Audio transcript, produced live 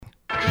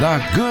The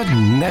Good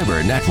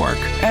Neighbor Network,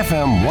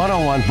 FM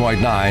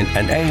 101.9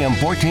 and AM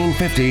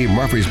 1450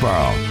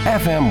 Murfreesboro,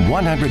 FM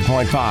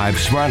 100.5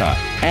 Smyrna,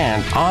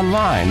 and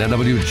online at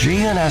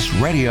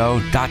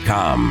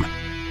WGNSradio.com.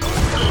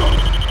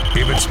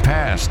 If it's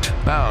passed,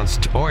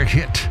 bounced, or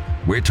hit,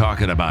 we're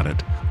talking about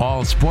it.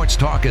 All Sports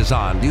Talk is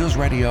on News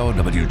Radio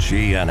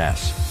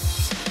WGNS.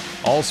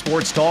 All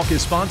Sports Talk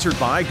is sponsored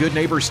by Good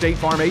Neighbor State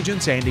Farm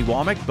agents Andy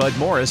Womack, Bud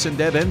Morris, and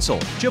Deb Ensel.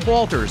 Chip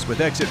Walters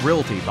with Exit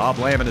Realty, Bob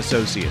Lamb &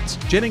 Associates.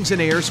 Jennings &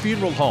 Ayers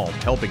Funeral Home,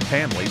 helping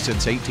families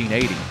since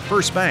 1880.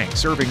 First Bank,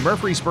 serving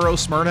Murfreesboro,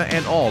 Smyrna,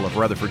 and all of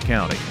Rutherford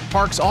County.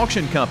 Parks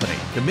Auction Company,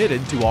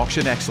 committed to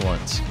auction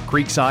excellence.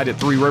 Creekside at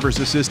Three Rivers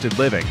Assisted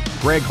Living.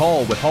 Greg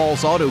Hall with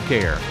Hall's Auto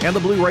Care. And the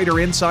Blue Raider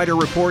Insider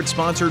Report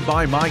sponsored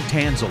by Mike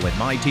Tanzel at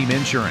My Team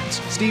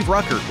Insurance. Steve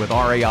Ruckert with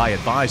RAI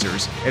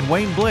Advisors. And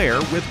Wayne Blair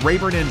with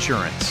Rayburn Insurance.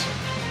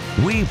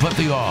 We put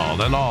the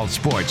all in all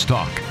sports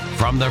talk.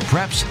 From the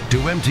Preps to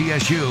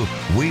MTSU,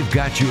 we've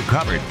got you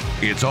covered.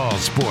 It's All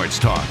Sports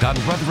Talk on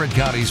Rutherford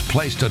County's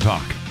Place to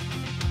Talk.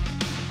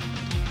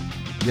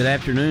 Good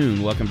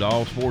afternoon. Welcome to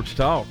All Sports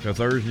Talk, a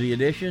Thursday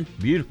edition.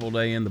 Beautiful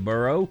day in the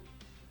borough.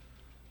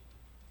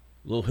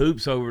 Little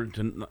hoops over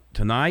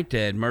tonight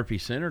at Murphy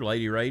Center.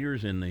 Lady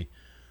Raiders in the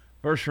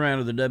first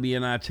round of the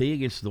WNIT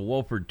against the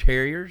Wolford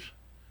Terriers.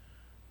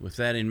 With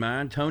that in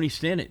mind, Tony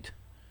Stennett,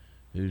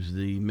 who's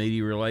the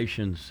Media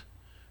Relations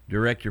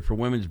Director for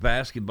Women's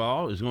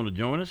Basketball, is going to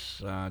join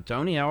us.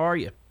 Tony, how are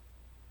you?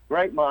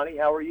 Great, Monty.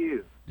 How are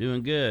you?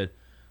 Doing good.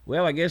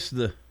 Well, I guess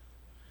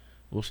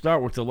we'll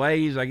start with the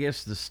ladies. I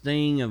guess the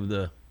sting of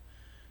the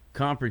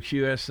Conference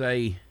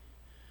USA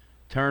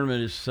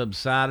tournament has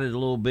subsided a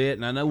little bit.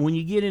 And I know when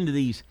you get into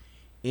these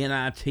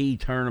NIT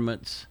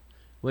tournaments,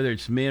 whether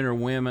it's men or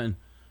women,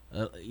 a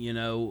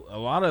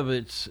lot of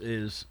it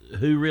is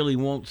who really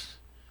wants,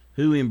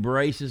 who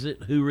embraces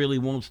it, who really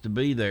wants to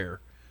be there.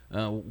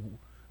 I'm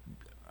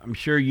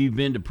sure you've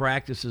been to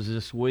practices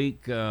this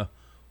week.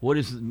 What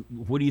do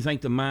you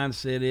think the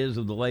mindset is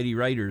of the Lady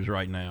Raiders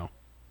right now?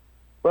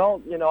 Well,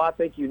 I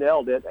think you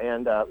nailed it.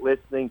 And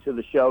listening to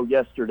the show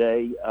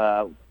yesterday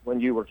when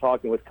you were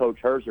talking with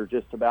Coach Herzer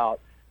just about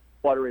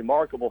what a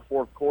remarkable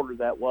fourth quarter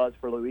that was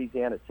for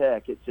Louisiana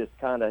Tech, it's just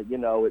kind of,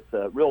 it's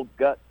a real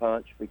gut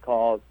punch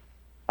because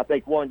I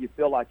think, one, you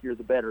feel like you're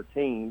the better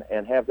team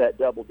and have that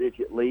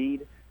double-digit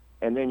lead.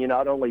 And then you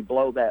not only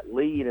blow that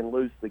lead and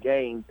lose the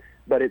game,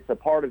 but it's a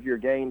part of your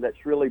game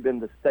that's really been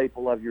the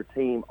staple of your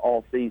team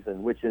all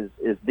season, which is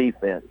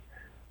defense.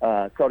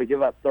 So to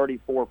give up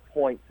 34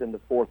 points in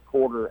the fourth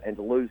quarter and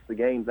to lose the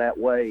game that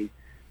way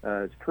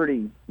is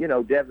pretty,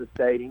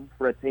 devastating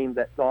for a team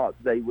that thought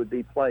they would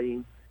be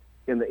playing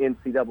in the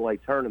NCAA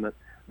tournament.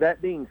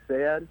 That being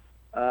said,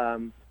 I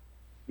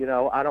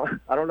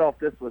don't know if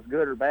this was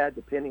good or bad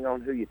depending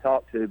on who you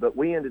talk to, but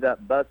we ended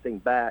up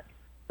busing back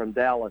from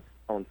Dallas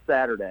on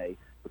Saturday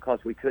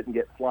because we couldn't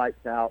get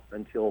flights out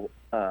until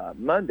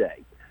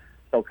Monday.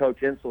 So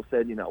Coach Ensel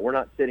said, we're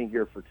not sitting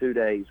here for 2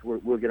 days.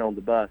 We'll get on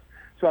the bus.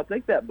 So I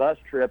think that bus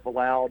trip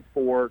allowed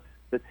for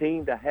the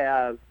team to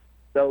have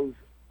those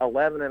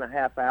 11 and a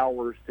half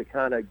hours to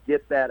kind of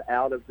get that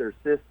out of their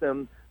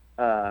system,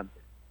 kind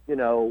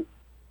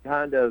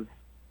of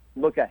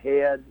look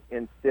ahead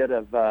instead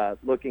of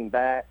looking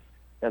back.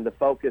 And the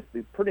focus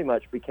pretty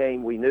much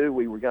became, we knew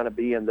we were going to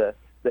be in the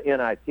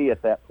NIT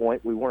at that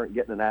point. We weren't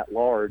getting an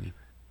at-large.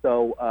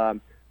 So I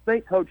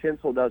think Coach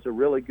Ensel does a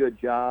really good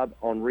job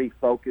on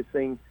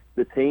refocusing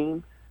the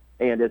team.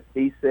 And as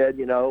he said,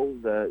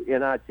 the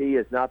NIT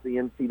is not the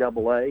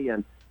NCAA,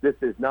 and this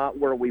is not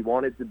where we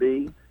wanted to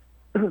be.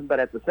 But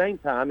at the same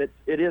time, it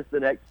is the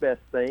next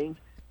best thing.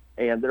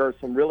 And there are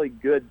some really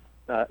good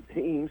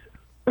teams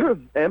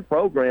and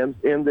programs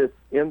in this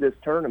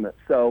tournament.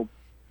 So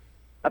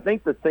I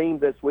think the theme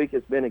this week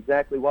has been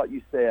exactly what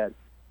you said.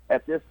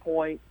 At this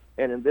point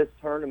and in this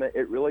tournament,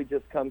 it really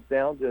just comes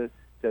down to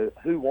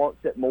who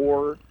wants it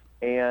more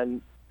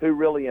and who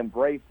really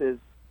embraces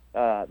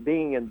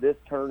being in this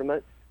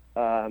tournament.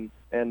 And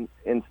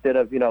instead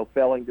of,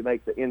 failing to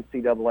make the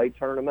NCAA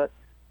tournament,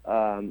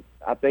 I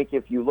think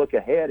if you look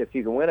ahead, if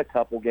you can win a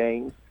couple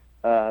games,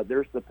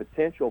 there's the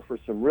potential for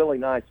some really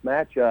nice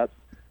matchups.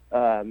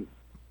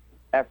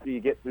 After you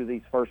get through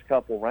these first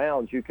couple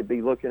rounds, you could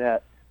be looking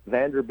at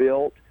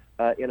Vanderbilt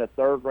in a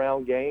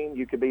third-round game.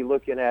 You could be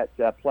looking at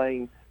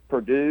playing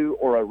Purdue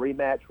or a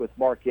rematch with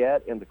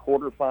Marquette in the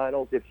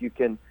quarterfinals if you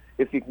can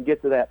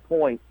get to that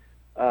point.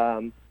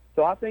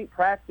 So I think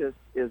practice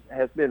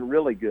has been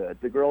really good.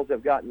 The girls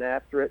have gotten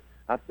after it.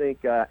 I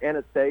think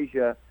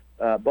Anastasia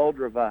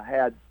Boldrova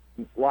had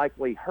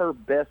likely her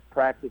best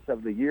practice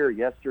of the year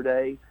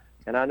yesterday,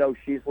 and I know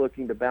she's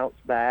looking to bounce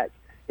back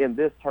in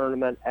this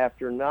tournament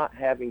after not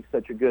having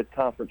such a good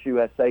Conference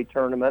USA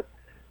tournament.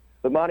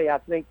 But, Monty, I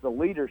think the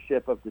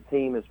leadership of the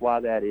team is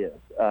why that is.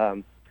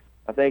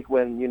 I think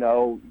when,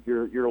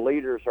 your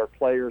leaders are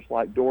players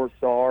like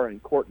Dorsar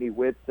and Courtney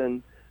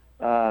Whitson,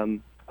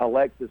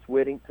 Alexis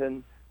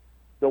Whittington,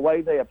 the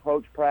way they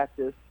approach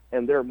practice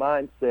and their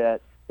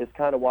mindset is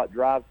kind of what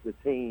drives the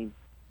team.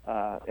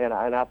 And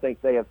I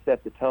think they have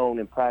set the tone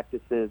in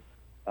practices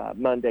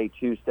Monday,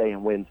 Tuesday,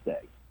 and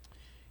Wednesday.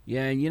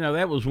 Yeah, and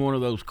that was one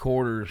of those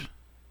quarters.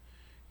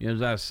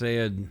 As I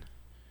said,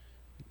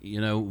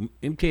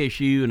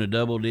 MTSU in a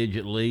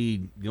double-digit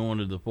lead going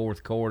to the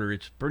fourth quarter,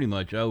 it's pretty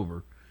much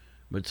over.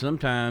 But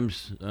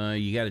sometimes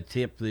you got to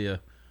tip the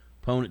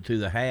opponent to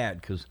the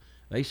hat because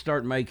they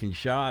start making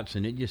shots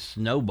and it just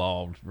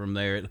snowballed from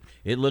there.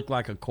 It looked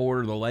like a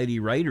quarter the Lady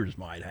Raiders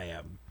might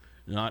have,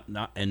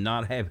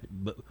 not have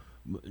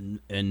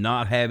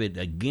it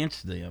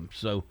against them.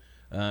 So,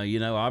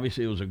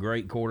 obviously it was a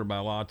great quarter by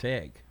La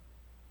Tech.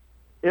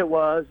 It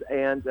was,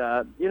 and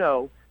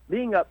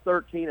being up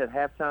 13 at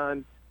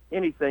halftime,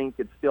 anything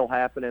could still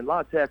happen. And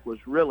La Tech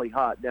was really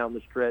hot down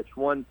the stretch,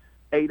 won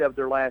 8 of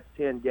their last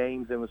 10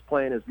 games and was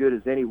playing as good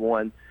as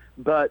anyone.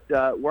 But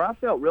where I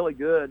felt really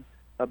good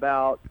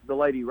about the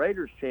Lady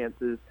Raiders'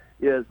 chances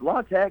is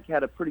La Tech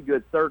had a pretty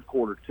good third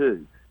quarter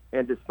too.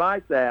 And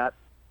despite that,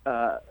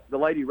 the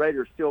Lady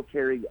Raiders still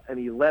carried an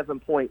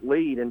 11-point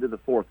lead into the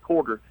fourth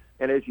quarter.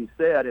 And as you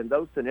said, in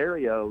those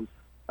scenarios,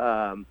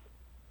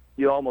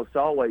 you almost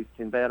always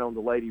can bet on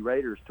the Lady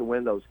Raiders to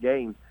win those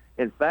games.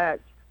 In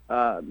fact,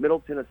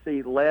 Middle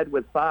Tennessee led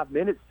with 5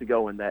 minutes to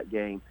go in that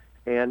game.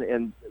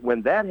 And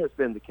when that has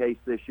been the case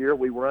this year,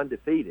 we were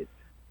undefeated.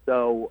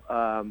 So,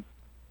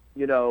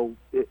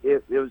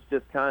 it was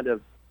just kind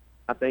of,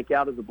 I think,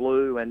 out of the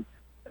blue. And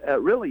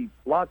really,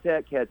 La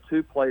Tech had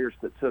 2 players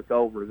that took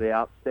over. The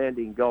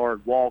outstanding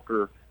guard,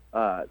 Walker,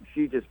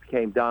 she just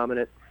became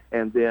dominant.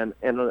 And then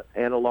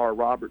Anna Laura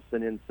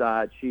Robertson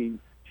inside, she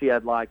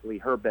had likely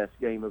her best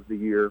game of the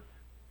year.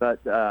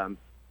 But,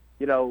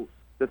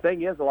 the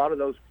thing is, a lot of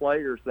those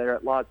players there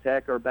at La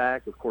Tech are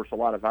back. Of course, a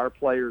lot of our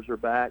players are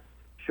back.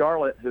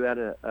 Charlotte, who had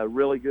a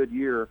really good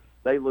year,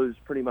 they lose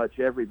pretty much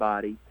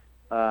everybody.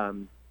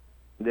 Then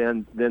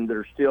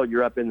they're still,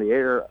 you're up in the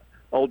air.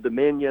 Old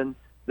Dominion,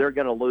 they're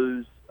going to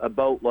lose a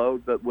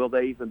boatload, but will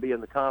they even be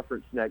in the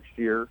conference next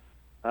year?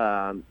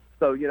 So,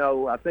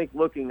 I think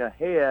looking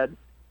ahead,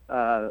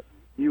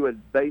 you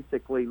would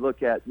basically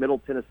look at Middle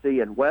Tennessee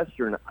and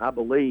Western, I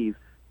believe,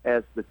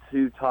 as the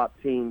 2 top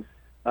teams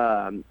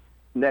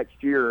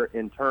next year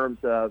in terms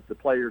of the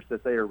players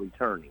that they are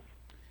returning.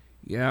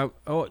 Yeah.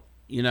 Oh,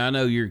 I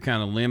know you're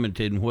kind of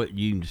limited in what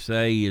you can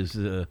say is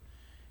the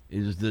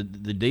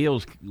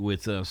deals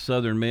with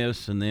Southern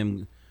Miss and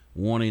them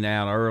wanting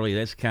out early.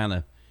 That's kind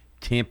of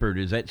tempered.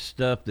 Is that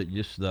stuff that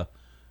just the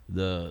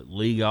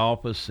league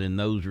office and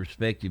those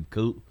respective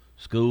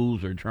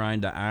schools are trying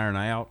to iron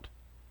out?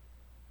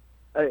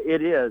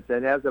 It is,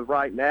 and as of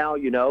right now,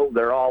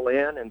 they're all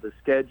in, and the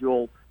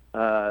schedule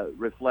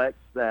reflects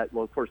that.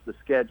 Well, of course, the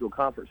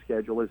conference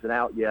schedule isn't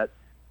out yet,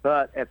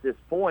 but at this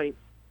point,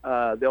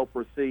 they'll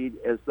proceed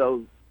as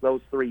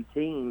those 3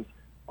 teams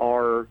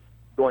are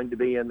going to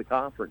be in the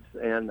conference.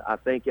 And I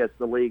think, as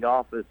the league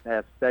office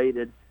has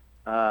stated,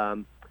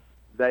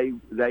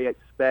 they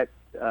expect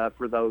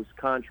for those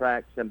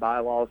contracts and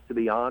bylaws to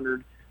be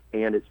honored,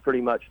 and it's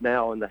pretty much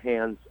now in the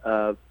hands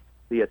of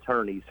the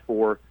attorneys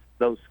for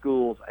those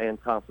schools and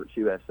Conference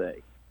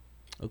USA.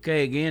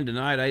 Okay, again,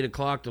 tonight, 8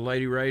 o'clock, the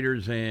Lady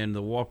Raiders and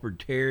the Wofford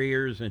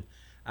Terriers. And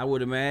I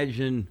would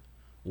imagine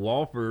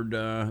Wofford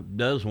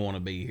does want to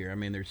be here. I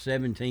mean, they're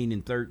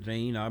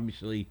 17-13.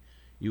 Obviously,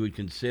 you would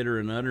consider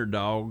an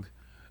underdog,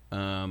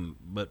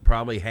 but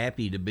probably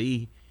happy to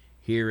be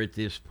here at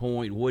this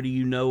point. What do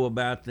you know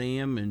about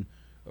them,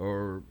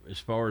 or as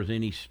far as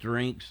any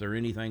strengths or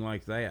anything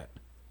like that?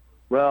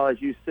 Well,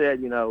 as you said,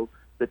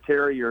 the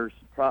Terriers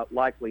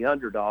likely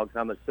underdogs.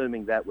 I'm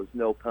assuming that was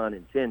no pun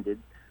intended.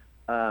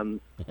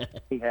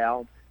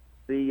 Anyhow,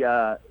 they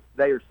are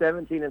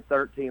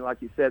 17-13.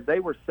 Like you said, they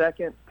were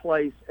second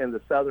place in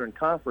the Southern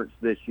Conference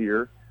this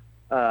year,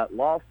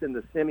 lost in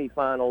the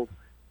semifinals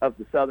of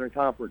the Southern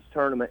Conference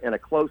tournament in a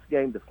close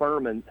game to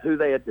Furman, who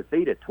they had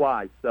defeated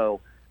twice.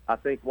 So I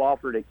think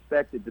Wofford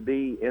expected to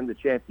be in the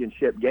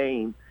championship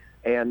game,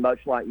 and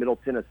much like Middle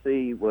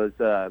Tennessee was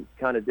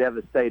kind of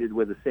devastated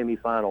with a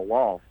semifinal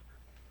loss.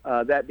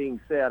 That being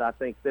said, I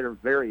think they're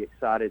very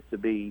excited to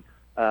be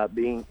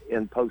being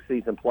in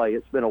postseason play.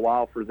 It's been a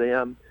while for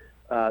them.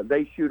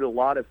 They shoot a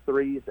lot of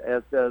threes,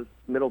 as does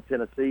Middle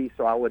Tennessee,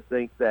 so I would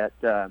think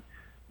that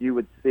you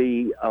would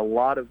see a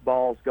lot of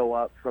balls go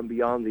up from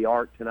beyond the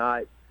arc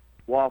tonight.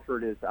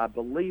 Wofford is, I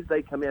believe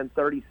they come in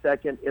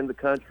 32nd in the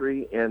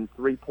country in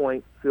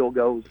three-point field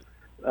goals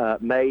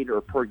made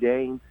or per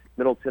game.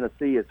 Middle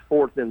Tennessee is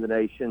 4th in the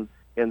nation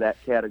in that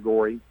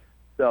category.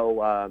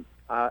 So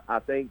I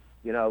think,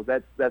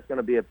 that's going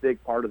to be a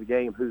big part of the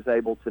game, who's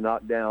able to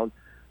knock down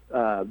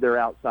their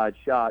outside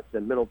shots.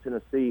 And Middle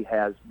Tennessee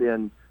has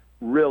been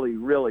really,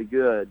 really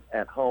good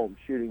at home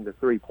shooting the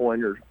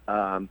three-pointers.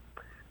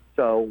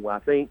 So I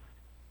think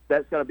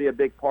that's going to be a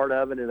big part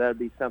of it, and that'll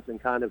be something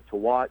kind of to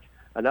watch.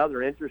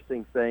 Another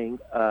interesting thing,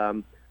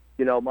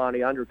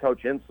 Monty, under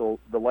Coach Insel,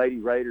 the Lady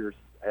Raiders,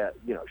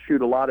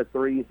 shoot a lot of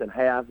threes and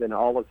have in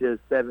all of his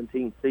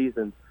 17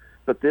 seasons.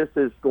 But this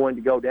is going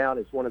to go down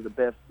as one of the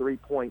best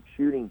three-point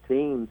shooting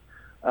teams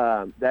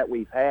that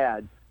we've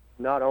had,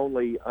 not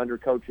only under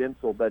Coach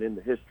Insel, but in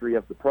the history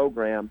of the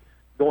program.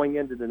 Going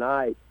into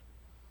tonight,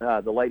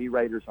 The Lady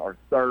Raiders are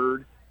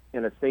third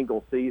in a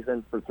single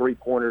season for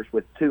three-pointers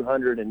with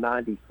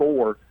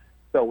 294.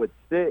 So with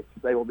 6,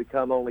 they will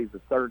become only the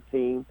third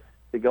team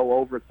to go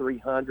over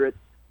 300.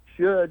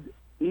 Should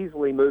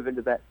easily move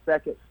into that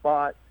second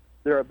spot.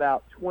 They're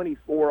about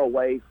 24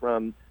 away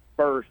from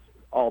first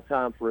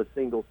all-time for a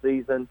single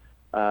season.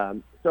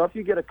 So if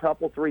you get a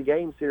couple, 3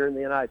 games here in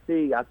the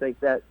NIT, I think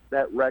that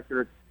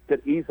record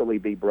could easily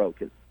be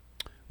broken.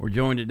 We're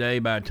joined today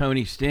by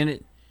Tony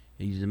Stinnett.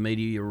 He's the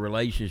Media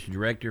Relations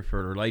Director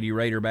for Lady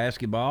Raider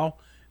basketball.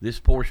 This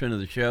portion of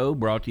the show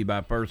brought to you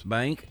by First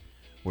Bank,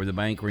 where the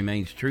bank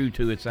remains true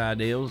to its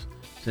ideals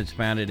since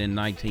founded in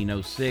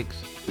 1906.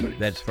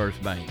 That's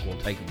First Bank. We'll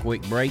take a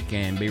quick break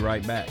and be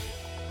right back.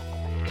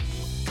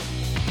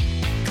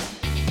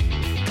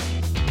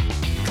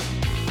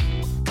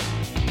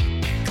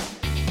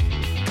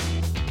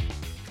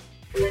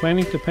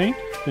 Planning to paint?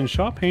 Then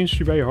shop Haynes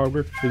Trevay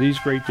Hardware for these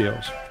great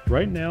deals.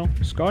 Right now,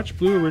 Scotch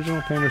Blue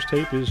Original Painter's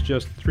Tape is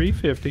just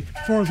 $3.50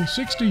 for the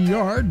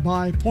 60-yard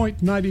by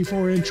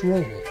 .94-inch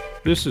roll.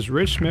 This is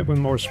Rich Schmidt with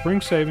more spring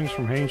savings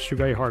from Haynes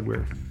Trevay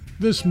Hardware.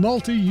 This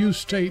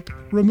multi-use tape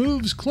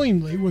removes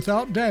cleanly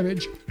without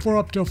damage for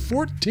up to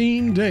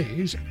 14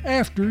 days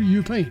after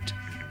you paint.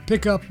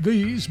 Pick up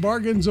these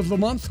bargains of the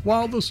month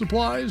while the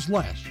supplies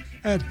last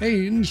at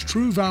Haynes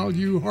True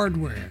Value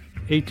Hardware.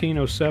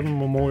 1807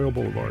 Memorial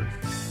Boulevard.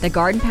 The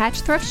Garden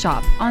Patch Thrift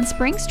Shop on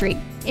Spring Street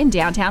in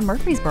downtown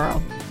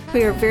Murfreesboro.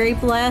 We are very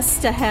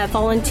blessed to have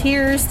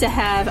volunteers, to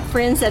have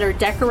friends that are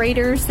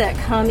decorators that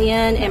come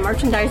in and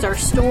merchandise our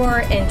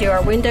store and do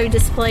our window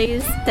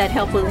displays that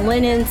help with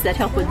linens, that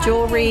help with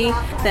jewelry,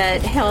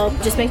 that help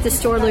just make the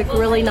store look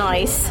really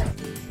nice.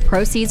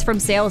 Proceeds from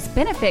sales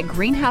benefit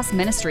Greenhouse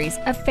Ministries,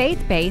 a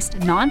faith-based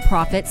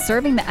nonprofit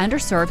serving the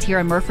underserved here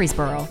in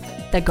Murfreesboro.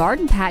 The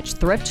Garden Patch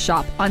Thrift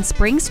Shop on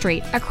Spring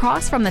Street,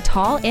 across from the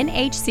tall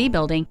NHC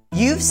building.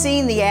 You've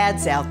seen the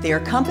ads out there,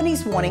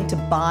 companies wanting to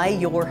buy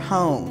your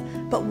home.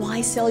 But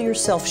why sell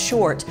yourself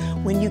short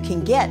when you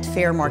can get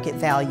fair market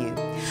value?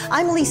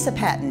 I'm Lisa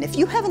Patton. If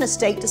you have an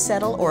estate to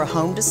settle or a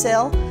home to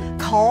sell,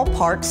 call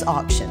Parks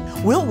Auction.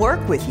 We'll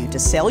work with you to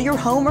sell your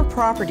home or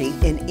property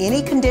in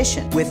any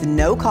condition with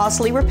no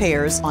costly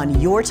repairs on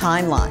your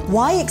timeline.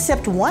 Why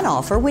accept one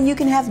offer when you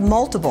can have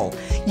multiple?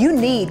 You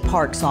need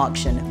Parks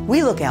Auction.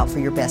 We look out for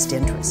your best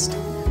interest.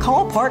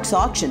 Call Parks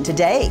Auction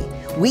today.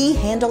 We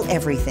handle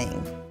everything.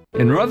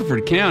 In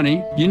Rutherford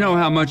County, you know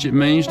how much it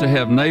means to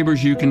have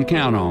neighbors you can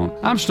count on.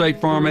 I'm State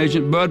Farm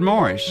Agent Bud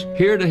Morris,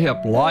 here to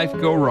help life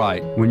go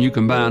right when you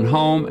combine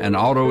home and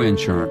auto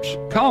insurance.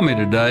 Call me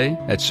today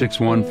at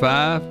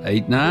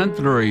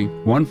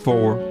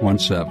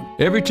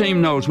 615-893-1417. Every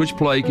team knows which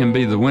play can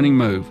be the winning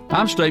move.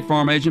 I'm State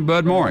Farm Agent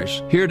Bud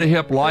Morris, here to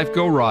help life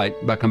go right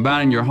by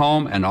combining your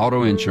home and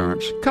auto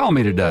insurance. Call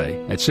me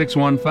today at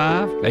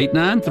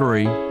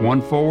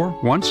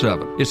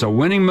 615-893-1417. It's a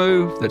winning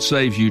move that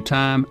saves you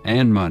time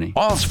and money.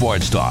 All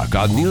Sports Talk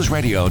on News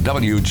Radio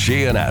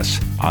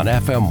WGNS on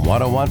FM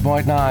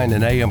 101.9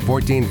 and AM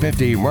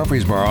 1450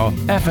 Murfreesboro,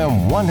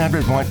 FM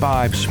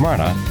 100.5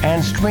 Smyrna,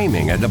 and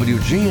streaming at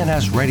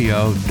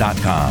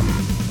WGNSradio.com.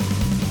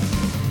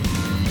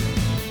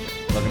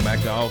 Welcome back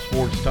to All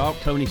Sports Talk.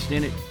 Tony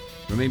Stinnett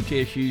from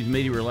MTSU's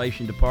Media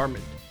Relations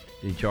Department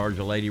in charge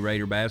of Lady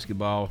Raider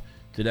basketball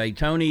today.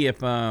 Tony, if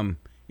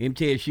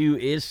MTSU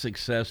is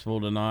successful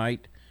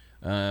tonight,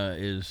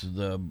 is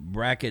the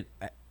bracket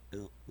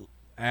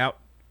out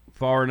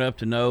far enough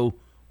to know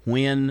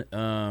when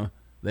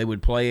they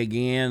would play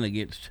again,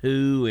 against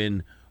who,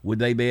 and would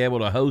they be able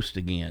to host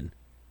again?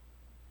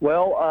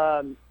 Well,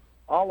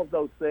 all of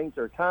those things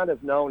are kind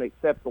of known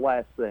except the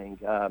last thing.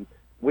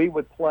 We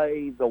would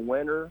play the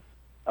winner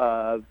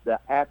of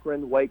the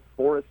Akron-Wake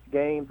Forest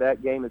game.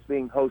 That game is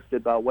being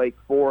hosted by Wake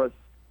Forest,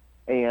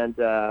 and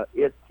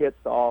it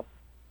tips off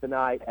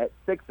tonight at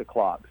 6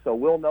 o'clock. So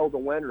we'll know the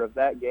winner of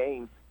that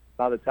game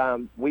by the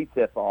time we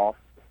tip off.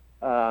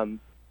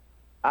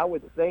 I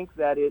would think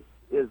that it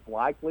is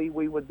likely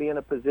we would be in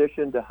a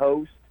position to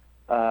host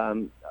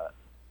a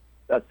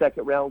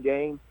second-round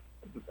game.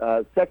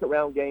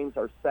 Second-round games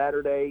are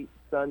Saturday,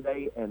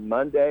 Sunday, and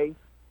Monday.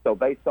 So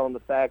based on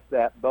the fact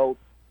that both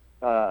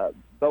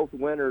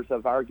winners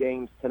of our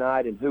games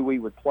tonight and who we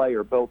would play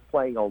are both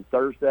playing on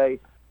Thursday,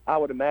 I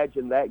would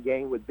imagine that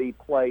game would be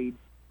played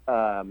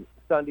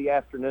Sunday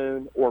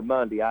afternoon or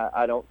Monday.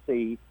 I don't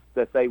see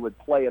that they would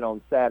play it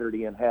on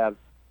Saturday and have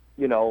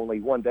only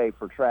one day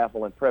for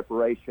travel and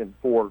preparation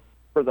for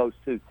those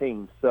two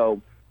teams. So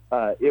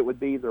it would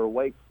be either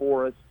Wake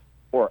Forest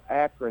or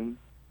Akron.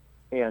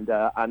 And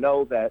I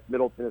know that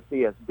Middle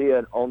Tennessee has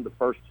bid on the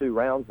first 2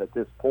 rounds at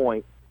this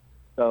point.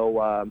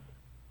 So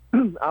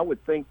I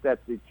would think that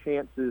the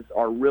chances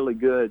are really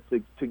good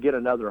to get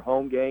another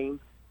home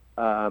game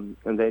and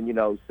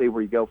then, see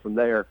where you go from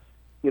there.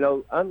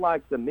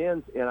 Unlike the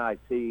men's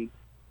NIT,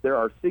 there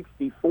are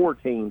 64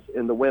 teams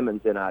in the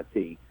women's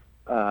NIT.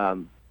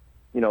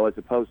 As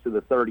opposed to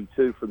the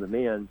 32 for the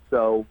men.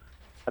 So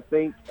I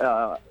think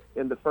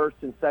in the first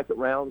and second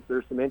rounds,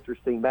 there's some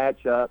interesting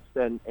matchups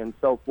and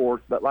so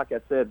forth. But like I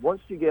said,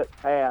 once you get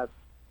past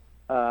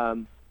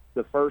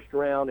the first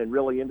round and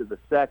really into the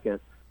second,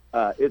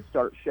 it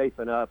starts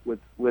shaping up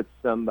with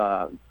some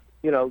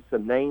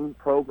some name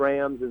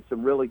programs and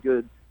some really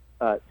good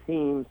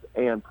teams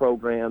and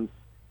programs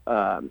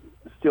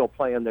still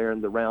playing there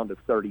in the round of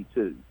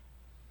 32.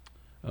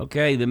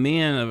 Okay, the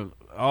men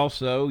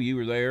also, you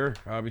were there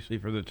obviously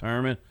for the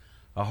tournament,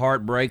 a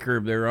heartbreaker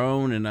of their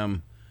own,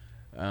 and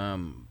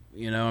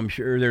I'm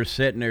sure they're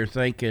sitting there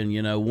thinking,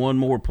 one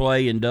more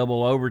play in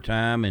double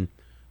overtime, and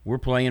we're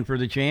playing for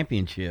the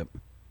championship.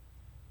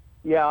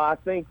 Yeah, I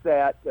think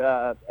that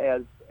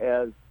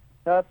as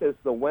tough as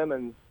the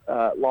women's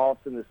loss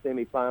in the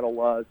semifinal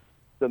was,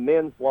 the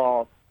men's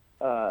loss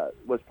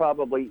was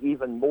probably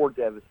even more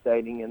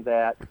devastating in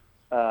that,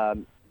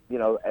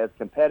 as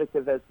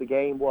competitive as the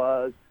game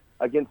was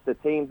against a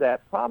team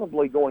that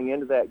probably going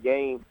into that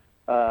game,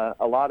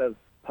 a lot of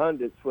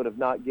pundits would have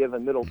not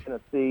given Middle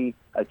Tennessee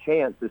a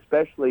chance,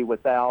 especially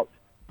without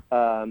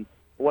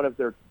one of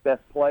their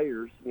best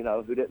players,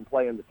 who didn't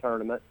play in the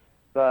tournament.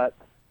 But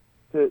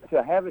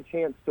to have a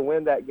chance to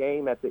win that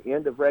game at the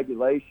end of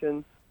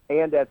regulation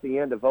and at the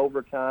end of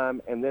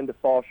overtime, and then to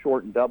fall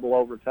short in double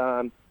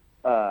overtime,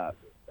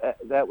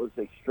 that was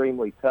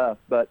extremely tough.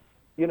 But,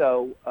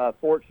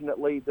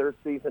 fortunately, their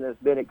season has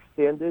been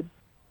extended,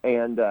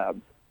 and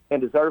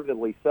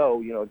deservedly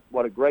so.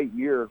 What a great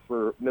year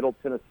for Middle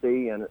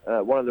Tennessee, and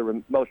one of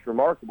the most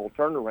remarkable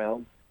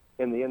turnarounds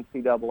in the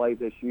NCAA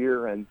this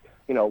year. And,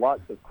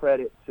 lots of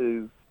credit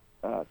to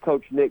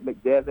Coach Nick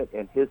McDevitt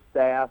and his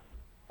staff.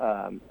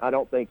 I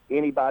don't think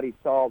anybody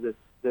saw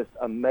this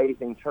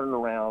amazing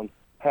turnaround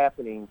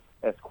happening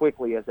as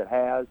quickly as it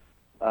has.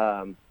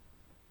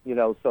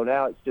 So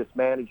now it's just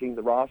managing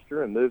the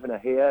roster and moving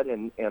ahead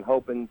and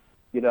hoping,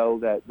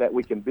 that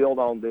we can build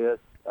on this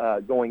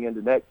going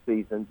into next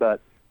season. But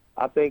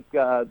I think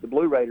the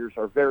Blue Raiders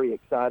are very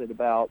excited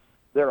about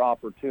their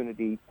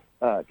opportunity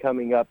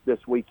coming up this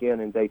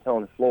weekend in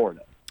Daytona,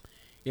 Florida.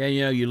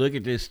 Yeah, you look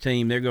at this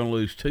team, they're going to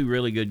lose two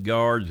really good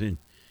guards in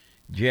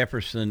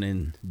Jefferson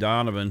and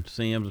Donovan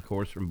Sims, of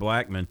course, from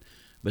Blackman.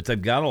 But they've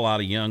got a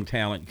lot of young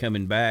talent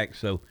coming back,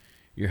 so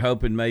you're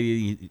hoping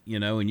maybe,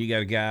 and you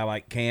got a guy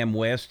like Cam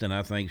Weston,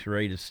 I think, is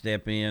ready to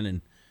step in and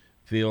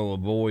fill a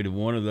void of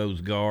one of those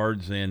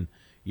guards. And,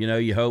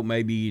 you hope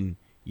maybe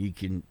you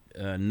can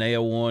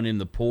nail one in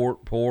the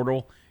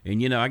portal.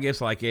 And, I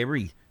guess like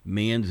every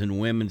men's and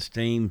women's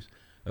teams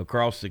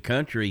across the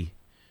country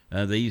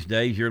these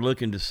days, you're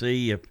looking to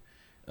see if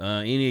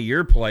any of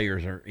your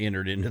players are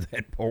entered into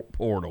that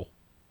portal.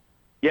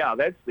 Yeah,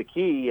 that's the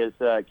key, is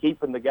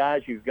keeping the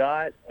guys you've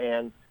got.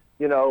 And,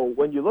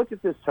 when you look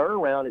at this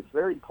turnaround, it's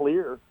very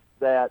clear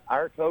that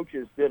our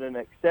coaches did an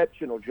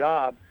exceptional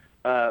job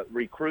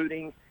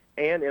recruiting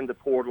and in the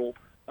portal,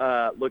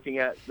 looking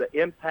at the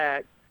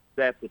impact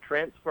that the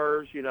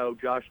transfers,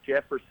 Josh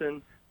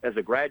Jefferson as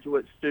a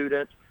graduate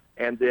student,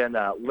 and then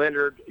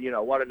Leonard,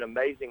 what an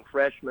amazing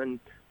freshman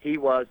he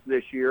was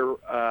this year,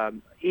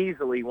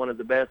 easily one of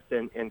the best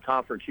in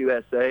Conference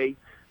USA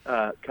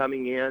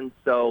coming in.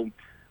 So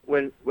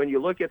when you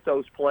look at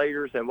those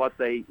players and what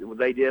they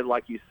did,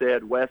 like you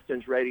said,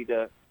 Weston's ready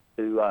to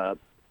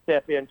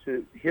step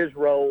into his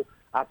role.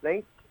 I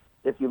think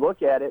if you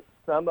look at it,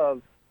 some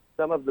of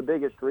the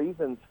biggest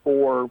reasons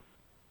for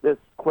this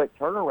quick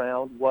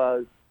turnaround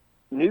was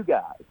new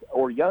guys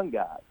or young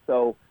guys.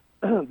 So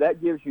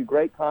that gives you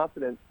great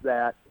confidence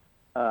that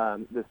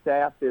the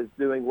staff is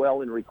doing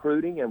well in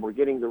recruiting, and we're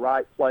getting the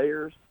right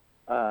players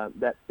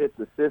that fit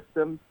the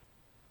system.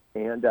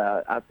 And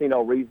I see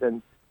no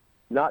reason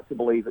not to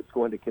believe it's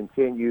going to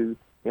continue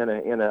in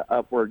a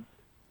upward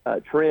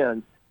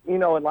trend.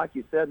 And like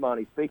you said,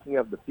 Monty, speaking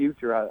of the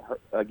future,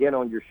 again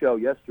on your show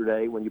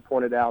yesterday when you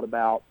pointed out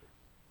about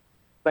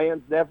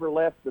fans never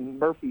left the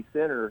Murphy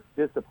Center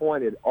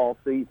disappointed all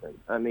season.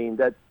 I mean,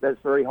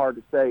 that's very hard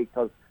to say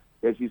because,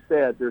 as you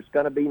said, there's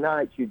going to be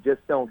nights you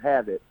just don't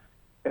have it.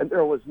 And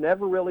there was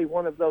never really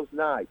one of those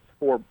nights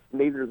for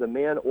neither the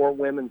men or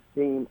women's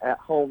team at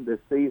home this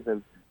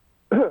season.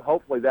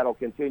 Hopefully that'll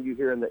continue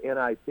here in the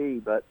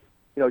NIT, but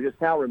just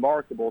how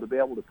remarkable to be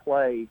able to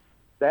play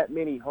that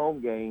many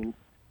home games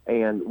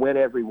and win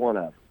every one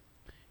of them.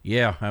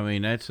 Yeah, I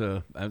mean that's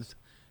a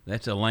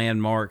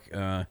landmark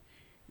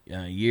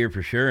year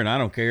for sure, and I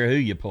don't care who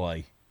you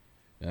play.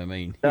 I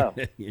mean, no.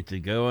 To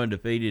go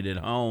undefeated at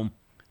home,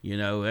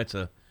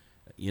 that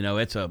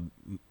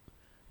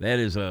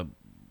is a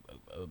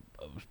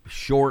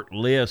short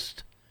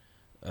list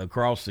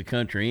across the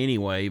country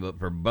anyway. But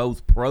for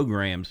both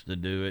programs to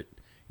do it,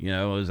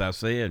 as I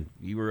said,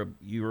 you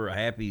were a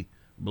happy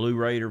Blue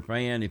Raider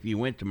fan if you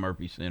went to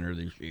Murphy Center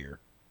this year.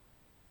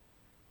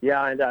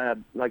 Yeah,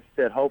 and like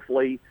you said,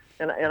 hopefully,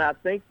 and I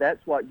think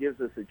that's what gives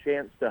us a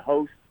chance to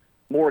host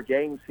more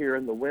games here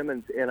in the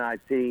women's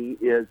NIT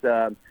is,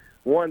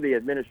 one, the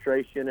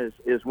administration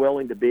is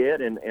willing to bid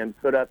and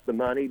put up the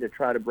money to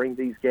try to bring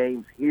these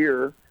games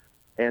here.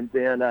 And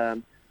then,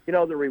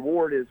 the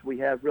reward is we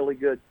have really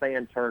good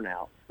fan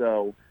turnout.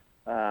 So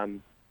I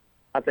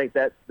think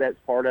that's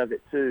part of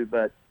it too.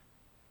 But,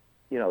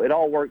 it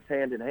all works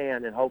hand in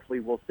hand, and hopefully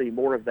we'll see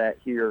more of that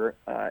here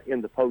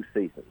in the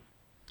postseason.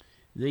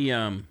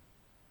 You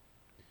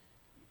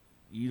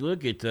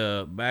look at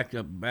back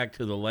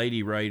to the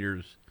Lady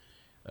Raiders.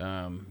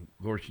 Of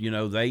course,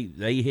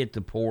 they hit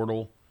the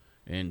portal,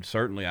 and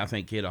certainly I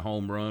think hit a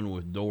home run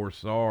with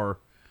Dorsar.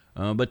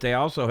 But they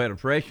also had a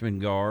freshman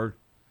guard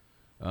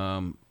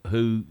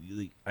who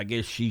I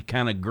guess she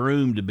kind of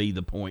groomed to be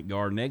the point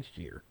guard next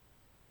year.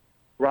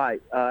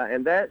 Right,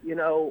 and that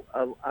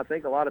I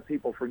think a lot of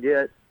people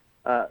forget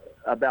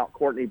about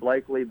Courtney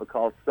Blakely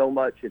because so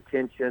much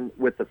attention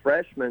with the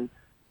freshmen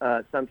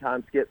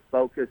sometimes gets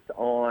focused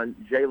on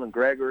Jalen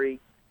Gregory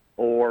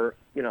or,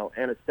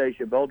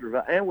 Anastasia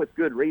Boldrova, and with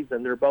good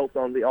reason. They're both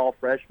on the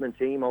all-freshman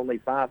team. Only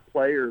 5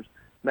 players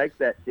make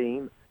that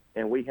team,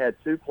 and we had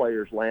 2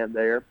 players land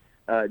there.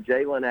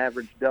 Jalen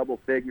averaged double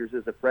figures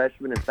as a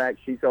freshman. In fact,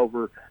 she's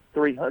over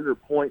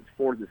 300 points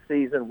for the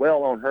season,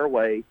 well on her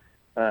way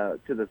to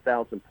the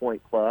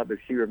 1,000-point club if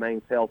she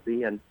remains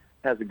healthy and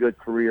has a good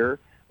career.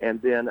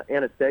 And then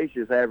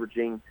Anastasia's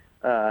averaging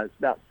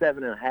about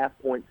 7.5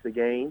 points a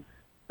game.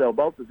 So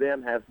both of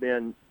them have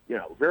been,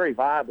 very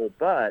viable.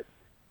 But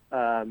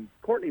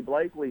Courtney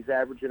Blakely's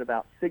averaging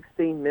about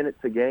 16 minutes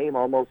a game,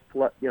 almost,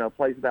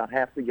 plays about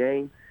half the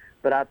game.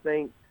 But I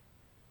think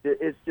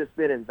it's just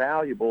been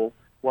invaluable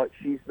what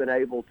she's been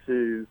able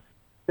to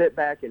sit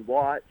back and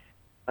watch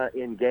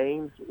in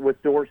games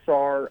with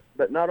Dorsar.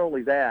 But not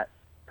only that,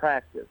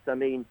 practice. I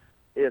mean,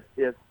 if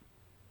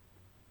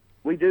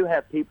we do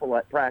have people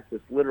at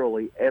practice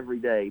literally every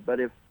day, but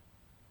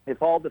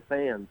if all the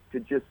fans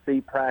could just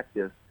see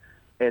practice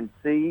and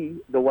see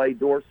the way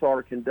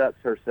Dorsar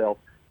conducts herself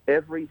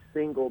every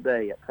single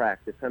day at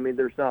practice. I mean,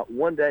 there's not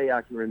one day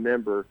I can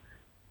remember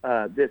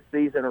this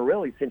season, or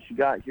really since she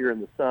got here in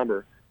the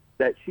summer,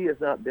 that she has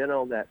not been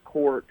on that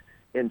court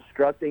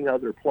instructing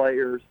other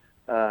players.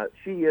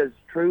 She is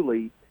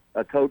truly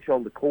a coach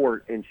on the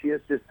court, and she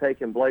has just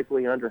taken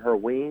Blakely under her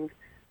wing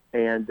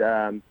and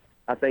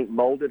I think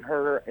molded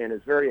her, and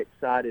is very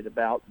excited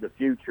about the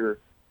future,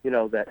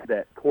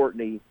 that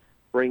Courtney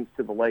brings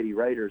to the Lady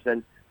Raiders.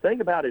 And the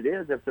thing about it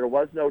is, if there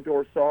was no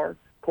Dorsar,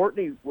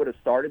 Courtney would have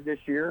started this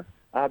year.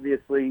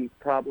 Obviously,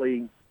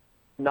 probably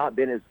not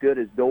been as good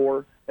as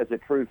Dor as a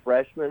true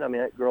freshman. I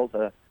mean, that girl's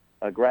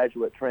a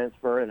graduate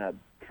transfer and a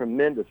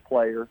tremendous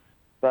player.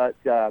 But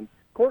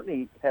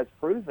Courtney has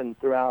proven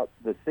throughout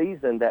the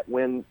season that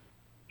when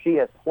she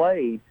has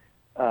played,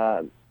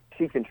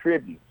 she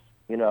contributes.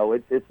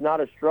 It's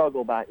not a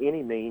struggle by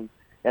any means.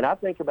 And I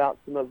think about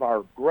some of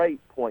our great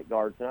point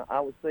guards. And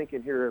I was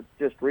thinking here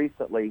just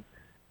recently,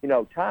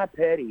 Ty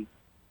Petty,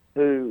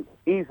 who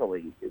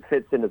easily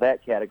fits into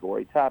that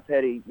category. Ty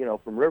Petty,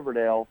 from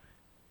Riverdale,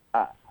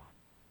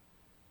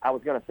 I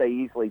was going to say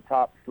easily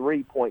top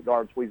 3 point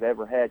guards we've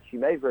ever had. She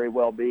may very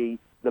well be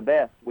the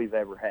best we've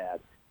ever had.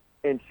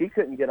 And she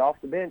couldn't get off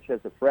the bench as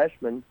a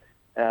freshman.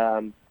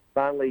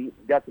 Finally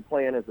got to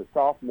play in as a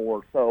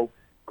sophomore. So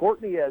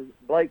Courtney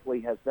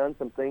Blakely has done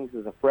some things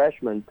as a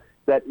freshman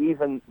that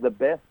even the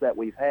best that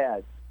we've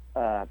had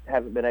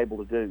haven't been able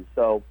to do.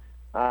 So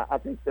I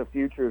think the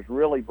future is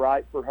really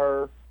bright for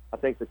her. I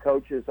think the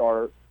coaches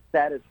are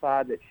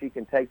satisfied that she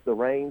can take the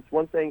reins.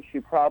 One thing she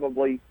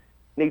probably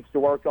needs to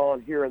work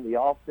on here in the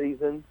off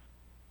season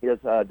is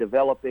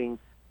developing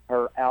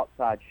her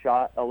outside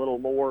shot a little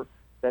more.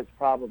 That's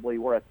probably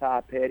where a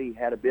Ty Petty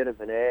had a bit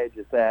of an edge,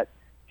 is that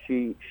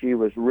she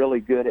was really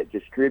good at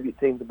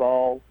distributing the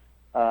ball,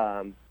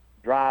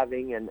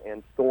 driving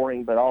and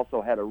scoring, but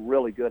also had a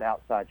really good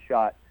outside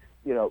shot.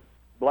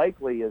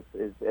 Blakely is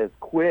as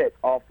quick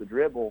off the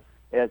dribble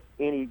as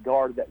any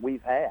guard that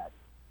we've had.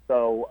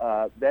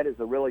 So that is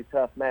a really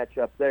tough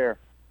matchup there.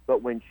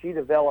 But when she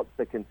develops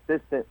a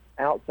consistent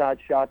outside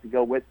shot to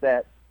go with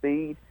that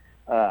speed,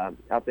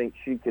 I think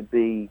she could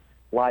be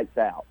lights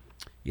out.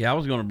 Yeah, I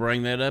was going to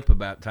bring that up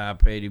about Ty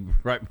Petty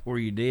right before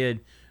you did,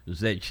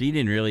 is that she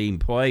didn't really even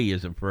play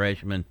as a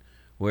freshman,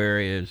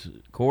 whereas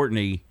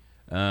Courtney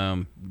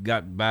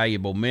got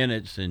valuable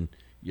minutes, and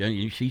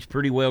she's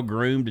pretty well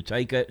groomed to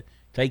take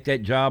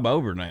that job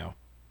over now.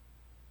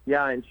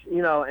 Yeah, and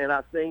and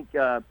I think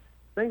the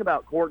thing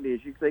about Courtney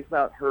is you think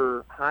about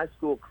her high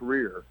school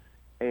career,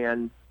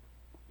 and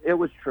it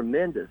was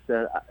tremendous.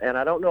 And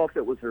I don't know if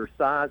it was her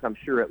size. I'm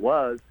sure it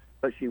was,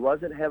 but she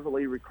wasn't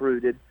heavily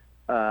recruited.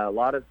 A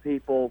lot of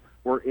people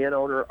were in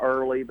on her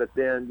early, but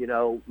then,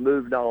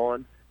 moved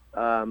on.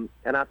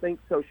 And I think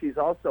so she's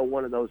also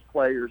one of those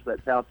players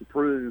that's out to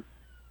prove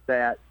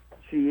that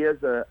she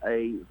is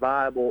a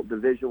viable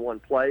Division I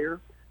player.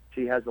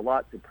 She has a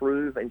lot to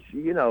prove, and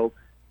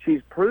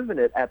she's proven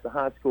it at the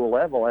high school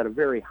level at a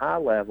very high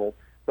level.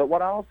 But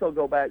what I also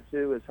go back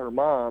to is her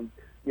mom,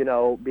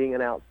 being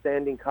an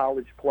outstanding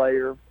college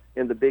player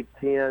in the Big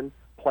Ten,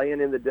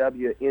 playing in the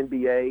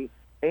WNBA,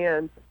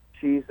 and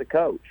she's a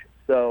coach.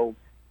 So,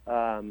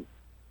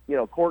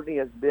 Courtney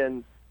has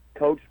been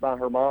coached by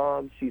her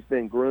mom. She's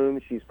been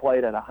groomed. She's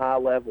played at a high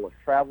level of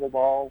travel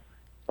ball.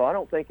 So I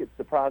don't think it's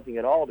surprising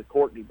at all to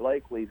Courtney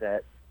Blakely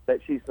that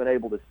she's been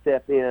able to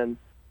step in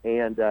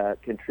and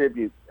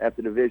contribute at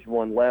the Division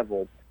I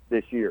level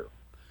this year.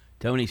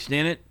 Tony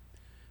Stennett,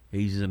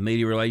 he's the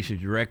media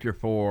relations director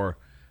for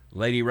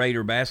Lady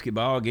Raider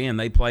basketball, again,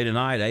 they play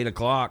tonight, 8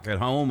 o'clock at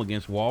home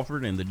against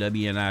Wofford and the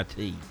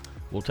WNIT.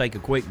 We'll take a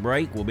quick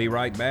break. We'll be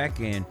right back,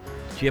 and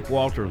Chip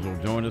Walters will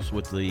join us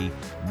with the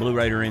Blue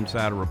Raider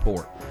Insider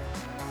Report.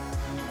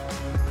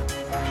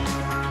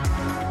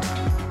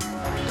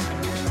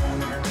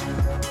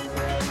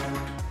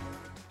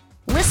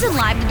 Listen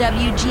live to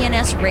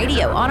WGNS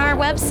Radio on our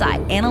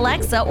website and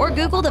Alexa or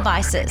Google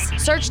devices.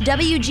 Search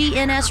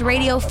WGNS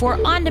Radio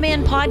for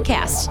on-demand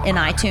podcasts in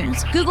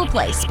iTunes, Google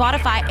Play,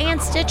 Spotify, and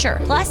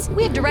Stitcher. Plus,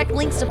 we have direct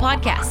links to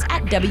podcasts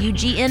at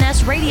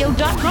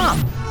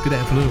WGNSradio.com. Good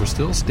afternoon. We're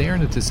still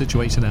staring at the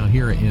situation out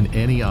here in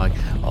Antioch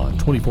on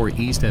 24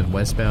 east and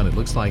westbound. It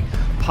looks like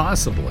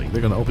possibly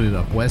they're going to open it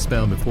up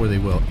westbound before they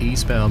will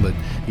eastbound, but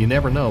you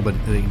never know. But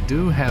they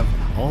do have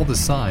all the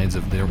signs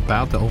of they're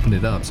about to open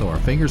it up. So our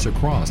fingers are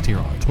crossed here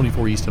on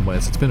 24 east and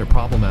west. It's been a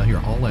problem out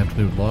here all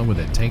afternoon, along with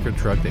that tanker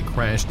truck that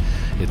crashed.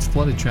 It's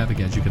flooded traffic,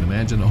 as you can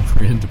imagine,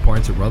 over into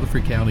parts of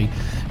Rutherford County.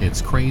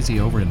 It's crazy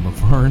over in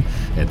Laverne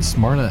and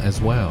Smyrna as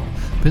well.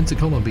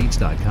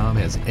 PensacolaBeach.com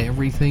has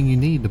everything you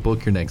need to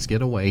book your next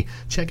getaway.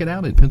 Check it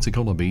out at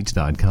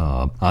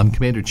PensacolaBeach.com. I'm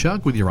Commander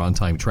Chuck with your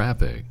on-time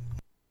traffic.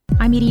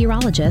 I'm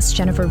meteorologist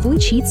Jennifer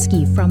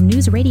Wojcicki from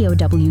News Radio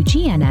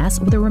WGNS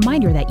with a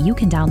reminder that you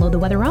can download the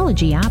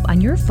Weatherology app on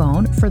your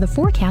phone for the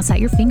forecast at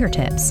your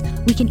fingertips.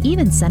 We can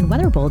even send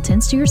weather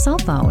bulletins to your cell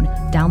phone.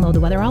 Download the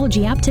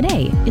Weatherology app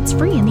today. It's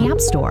free in the App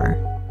Store.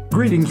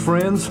 Greetings,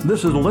 friends.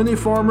 This is Lenny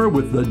Farmer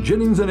with the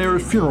Jennings &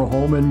 Ayers Funeral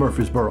Home in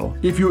Murfreesboro.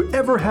 If you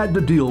ever had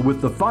to deal with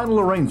the final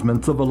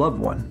arrangements of a loved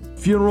one,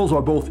 funerals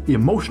are both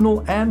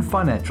emotional and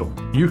financial.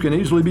 You can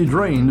easily be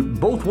drained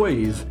both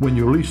ways when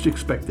you least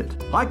expect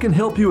it. I can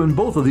help you in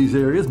both of these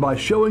areas by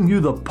showing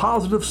you the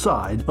positive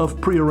side of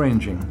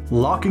pre-arranging.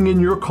 Locking in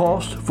your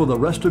cost for the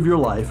rest of your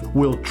life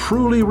will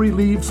truly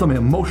relieve some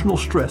emotional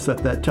stress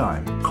at that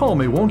time. Call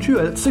me, won't you,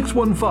 at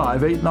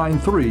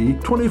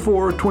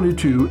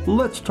 615-893-2422.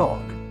 Let's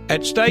talk.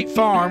 At State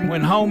Farm,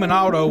 when home and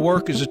auto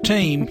work as a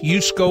team,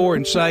 you score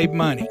and save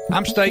money.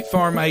 I'm State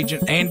Farm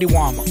agent Andy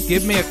Wama.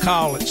 Give me a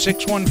call at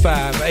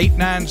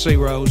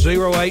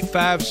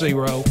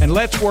 615-890-0850 and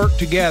let's work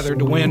together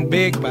to win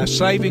big by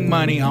saving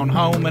money on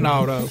home and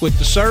auto. With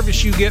the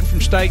service you get from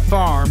State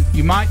Farm,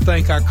 you might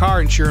think our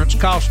car insurance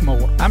costs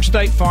more. I'm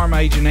State Farm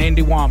agent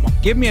Andy Wama.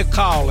 Give me a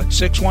call at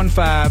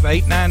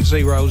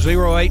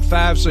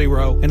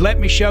 615-890-0850 and let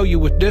me show you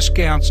with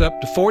discounts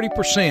up to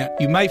 40%.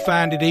 You may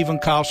find it even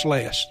costs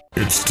less.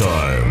 It's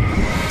time.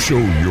 Show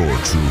your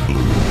true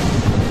blue.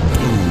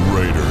 Blue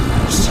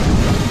Raiders.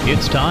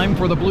 It's time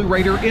for the Blue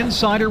Raider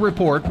Insider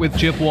Report with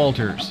Chip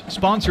Walters.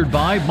 Sponsored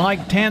by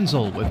Mike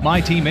Tanzel with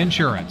My Team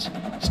Insurance,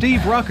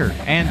 Steve Rucker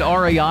and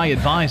RAI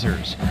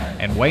Advisors,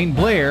 and Wayne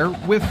Blair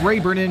with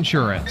Rayburn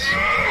Insurance.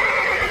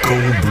 Go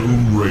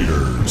Blue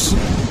Raiders.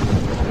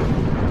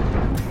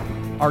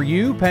 Are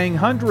you paying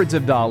hundreds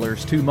of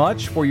dollars too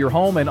much for your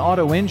home and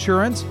auto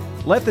insurance?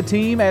 Let the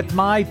team at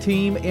My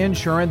Team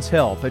Insurance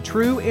help, a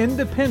true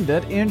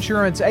independent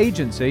insurance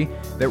agency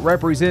that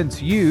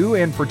represents you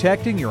in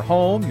protecting your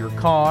home, your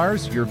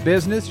cars, your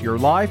business, your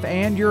life,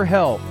 and your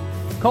health.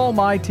 Call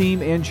My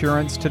Team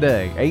Insurance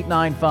today,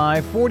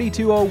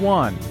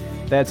 895-4201.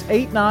 That's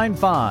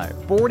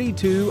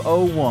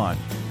 895-4201.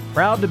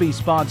 Proud to be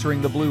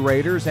sponsoring the Blue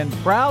Raiders and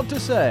proud to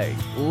say,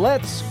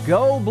 let's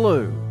go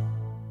Blue.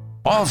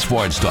 All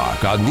Sports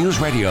Talk on News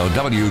Radio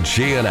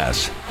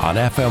WGNS on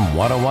FM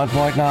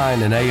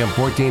 101.9 and AM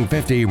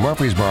 1450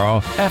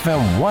 Murfreesboro,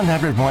 FM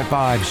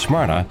 100.5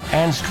 Smyrna,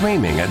 and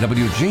streaming at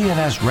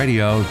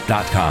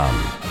WGNSradio.com.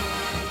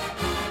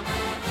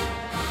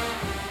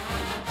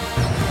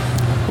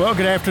 Well,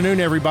 good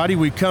afternoon, everybody.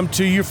 We come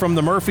to you from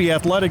the Murphy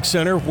Athletic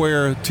Center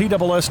where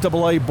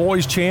TSSAA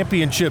Boys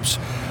Championships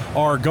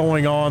are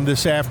going on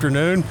this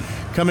afternoon.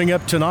 Coming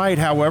up tonight,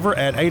 however,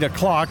 at 8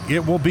 o'clock,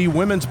 it will be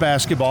women's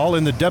basketball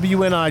in the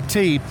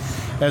WNIT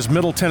as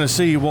Middle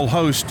Tennessee will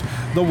host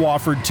the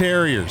Wofford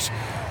Terriers.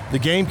 The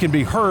game can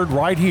be heard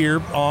right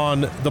here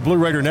on the Blue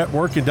Raider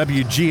Network and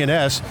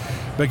WGNS.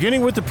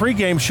 Beginning with the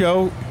pregame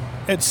show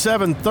at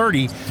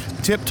 7:30,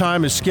 tip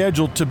time is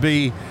scheduled to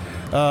be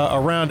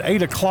around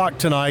 8 o'clock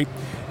tonight,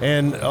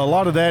 and a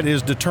lot of that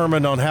is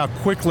determined on how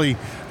quickly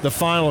the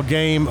final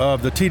game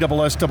of the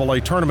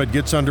TSSAA tournament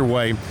gets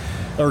underway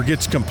or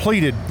gets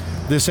completed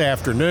this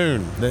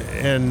afternoon. But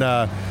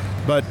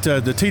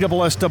the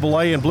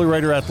TSSAA and Blue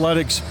Raider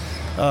Athletics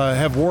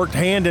have worked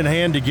hand in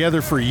hand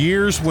together for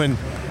years when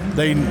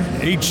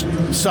each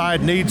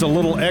side needs a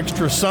little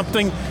extra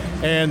something,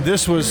 and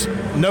this was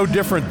no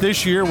different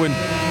this year when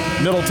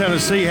Middle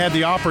Tennessee had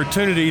the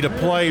opportunity to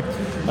play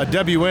a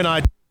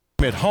WNIT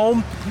at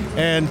home,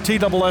 and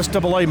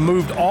TSSAA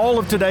moved all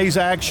of today's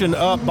action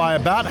up by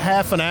about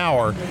half an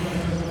hour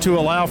to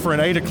allow for an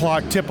 8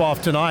 o'clock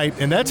tip-off tonight,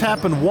 and that's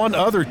happened one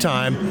other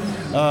time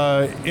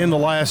in the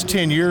last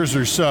 10 years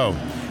or so.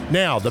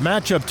 Now, the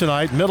matchup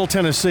tonight, Middle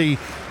Tennessee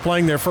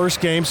playing their first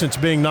game since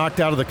being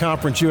knocked out of the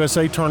Conference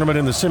USA tournament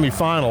in the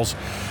semifinals.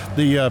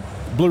 The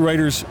Blue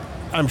Raiders,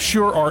 I'm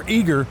sure, are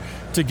eager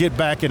to get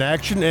back in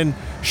action and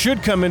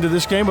should come into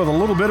this game with a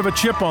little bit of a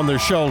chip on their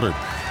shoulder.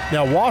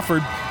 Now,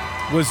 Wofford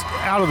was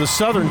out of the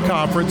Southern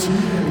Conference,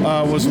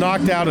 was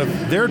knocked out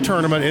of their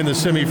tournament in the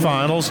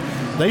semifinals.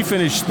 They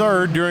finished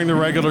third during the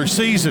regular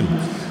season.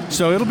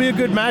 So it'll be a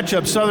good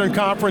matchup, Southern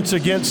Conference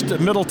against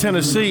Middle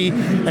Tennessee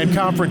and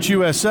Conference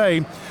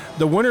USA.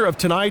 The winner of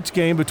tonight's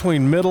game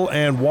between Middle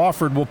and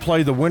Wofford will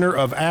play the winner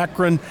of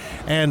Akron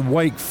and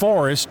Wake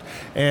Forest,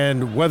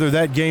 and whether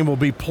that game will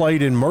be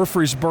played in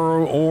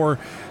Murfreesboro or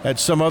at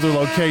some other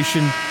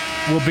location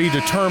will be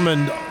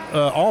determined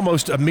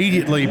almost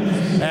immediately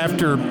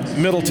after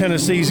Middle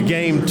Tennessee's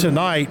game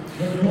tonight.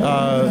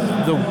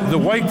 The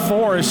Wake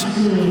Forest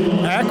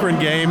Akron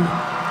game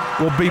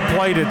will be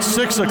played at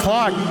 6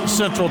 o'clock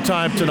Central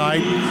Time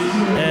tonight,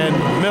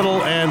 and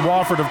Middle and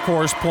Wofford, of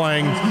course,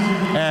 playing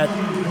at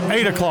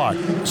 8 o'clock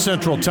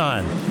Central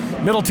Time.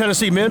 Middle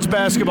Tennessee men's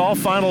basketball,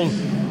 final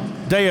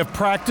day of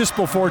practice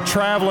before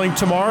traveling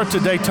tomorrow to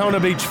Daytona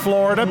Beach,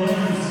 Florida.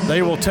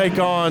 They will take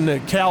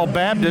on Cal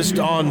Baptist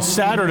on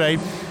Saturday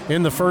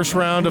in the first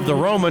round of the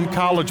Roman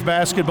College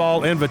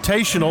Basketball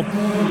Invitational.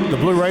 The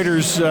Blue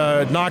Raiders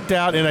knocked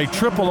out in a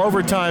triple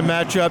overtime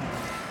matchup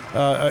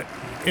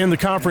in the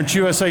Conference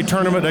USA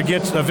tournament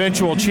against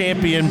eventual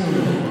champion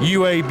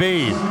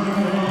UAB.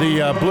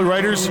 The Blue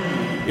Raiders,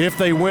 if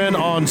they win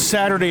on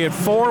Saturday at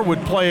 4,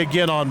 would play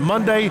again on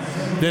Monday,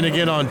 then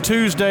again on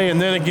Tuesday, and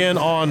then again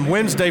on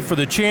Wednesday for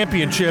the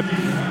championship.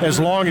 As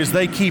long as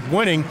they keep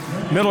winning,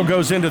 Middle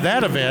goes into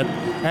that event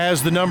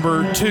as the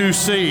number 2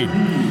 seed.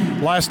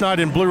 Last night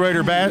in Blue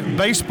Raider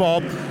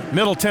baseball,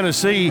 Middle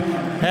Tennessee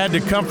had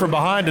to come from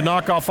behind to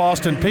knock off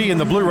Austin Peay,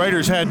 and the Blue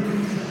Raiders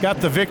got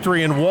the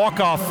victory in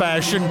walk-off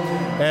fashion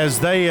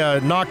as they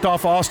knocked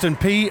off Austin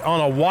Peay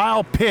on a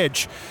wild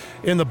pitch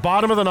in the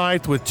bottom of the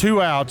ninth with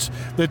 2 outs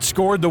that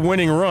scored the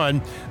winning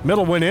run.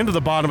 Middle went into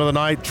the bottom of the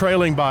ninth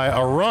trailing by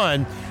a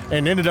run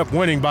and ended up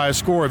winning by a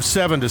score of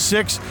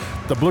 7-6.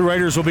 The Blue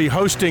Raiders will be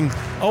hosting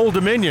Old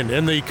Dominion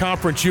in the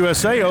Conference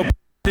USA Open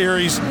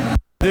Series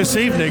this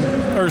evening,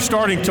 or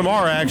starting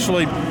tomorrow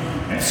actually.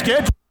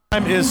 Schedule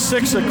time is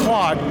 6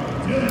 o'clock,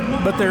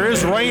 but there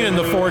is rain in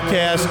the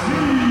forecast.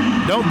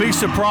 Don't be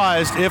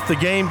surprised if the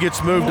game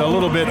gets moved a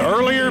little bit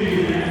earlier,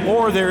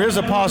 or there is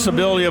a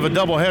possibility of a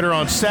doubleheader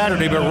on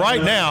Saturday. But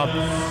right now,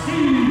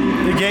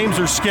 the games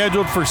are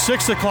scheduled for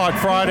 6 o'clock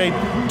Friday,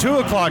 2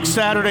 o'clock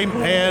Saturday,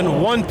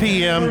 and 1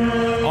 p.m.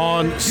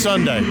 on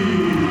Sunday.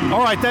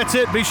 All right, that's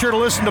it. Be sure to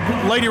listen to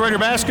Lady Raider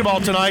basketball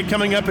tonight,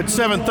 coming up at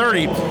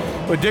 7:30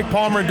 with Dick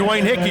Palmer and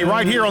Dwayne Hickey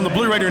right here on the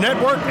Blue Raider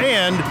Network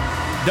and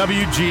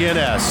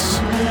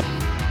WGNS.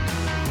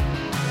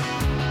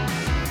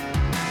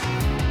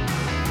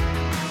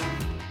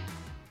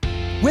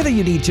 Whether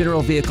you need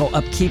general vehicle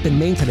upkeep and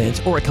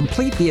maintenance or a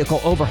complete vehicle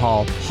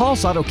overhaul,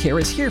 Hall's Auto Care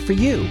is here for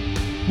you.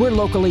 We're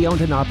locally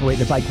owned and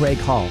operated by Greg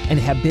Hall and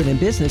have been in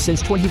business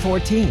since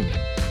 2014.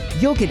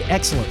 You'll get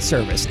excellent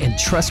service and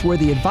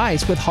trustworthy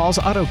advice with Hall's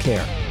Auto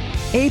Care.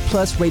 A+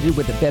 rated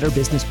with the Better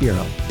Business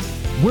Bureau.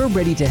 We're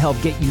ready to help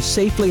get you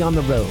safely on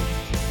the road.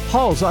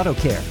 Hall's Auto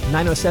Care,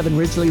 907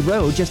 Ridgely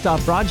Road, just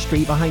off Broad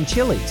Street behind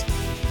Chili's.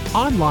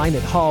 Online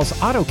at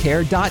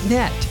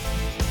hallsautocare.net.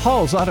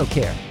 Hall's Auto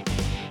Care.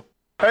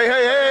 Hey,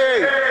 hey, hey!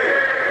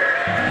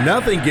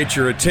 Nothing gets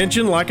your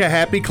attention like a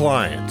happy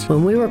client.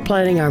 When we were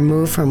planning our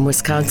move from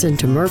Wisconsin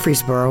to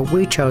Murfreesboro,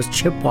 we chose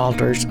Chip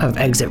Walters of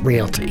Exit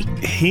Realty.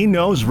 He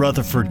knows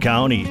Rutherford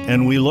County,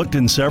 and we looked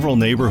in several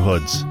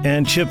neighborhoods.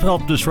 And Chip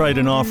helped us write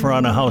an offer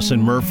on a house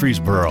in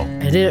Murfreesboro.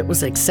 And it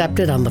was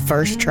accepted on the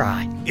first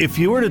try. If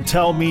you were to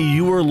tell me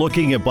you were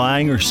looking at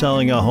buying or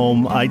selling a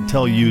home, I'd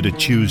tell you to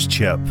choose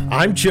Chip.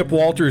 I'm Chip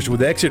Walters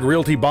with Exit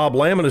Realty Bob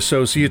Lamb &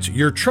 Associates,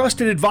 your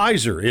trusted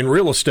advisor in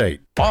real estate.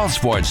 All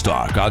Sports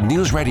Talk on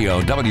News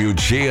Radio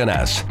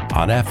WGNS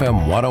on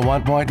FM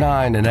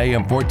 101.9 and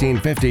AM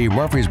 1450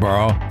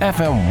 Murfreesboro,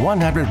 FM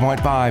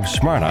 100.5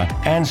 Smyrna,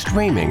 and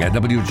streaming at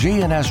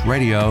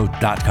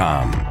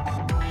WGNSradio.com.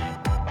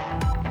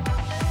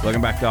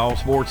 Welcome back to All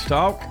Sports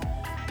Talk.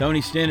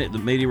 Tony Stennett, the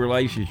Media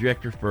Relations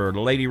Director for the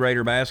Lady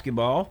Raider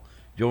Basketball,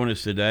 joined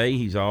us today.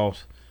 He's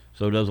also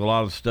does a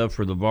lot of stuff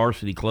for the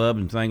varsity club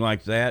and things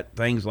like that.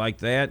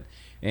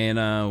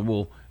 And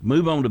we'll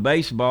move on to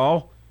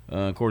baseball.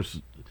 Of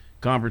course,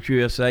 Conference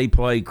USA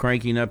play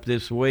cranking up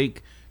this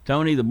week.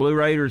 Tony, the Blue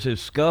Raiders have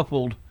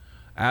scuffled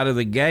out of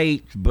the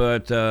gate,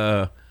 but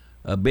a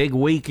big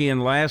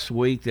weekend last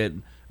week that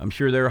I'm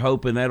sure they're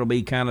hoping that'll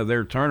be kind of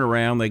their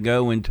turnaround. They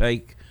go and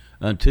take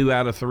 2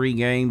 out of 3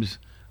 games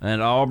at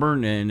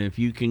Auburn, and if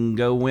you can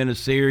go win a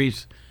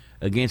series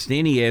against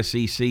any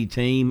SEC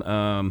team,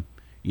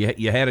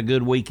 you had a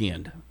good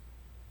weekend.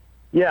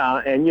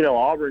 Yeah, and,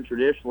 Auburn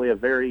traditionally a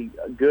very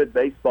good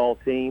baseball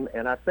team,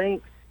 and I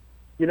think,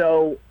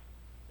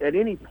 at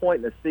any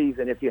point in the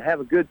season, if you have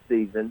a good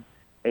season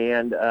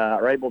and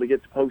are able to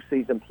get to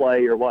postseason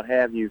play or what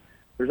have you,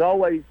 there's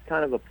always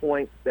kind of a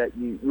point that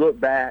you look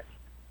back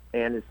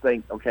and just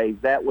think, okay,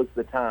 that was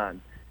the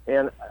time.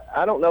 And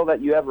I don't know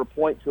that you ever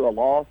point to a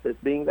loss as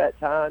being that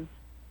time,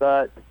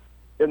 but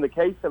in the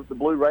case of the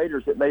Blue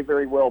Raiders, it may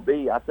very well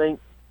be. I think,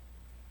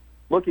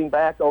 looking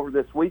back over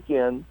this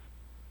weekend,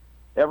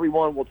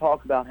 everyone will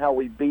talk about how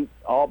we beat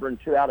Auburn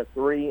 2 out of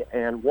 3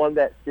 and won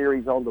that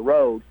series on the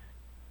road.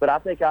 But I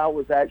think I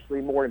was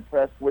actually more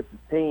impressed with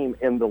the team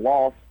in the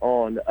loss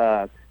on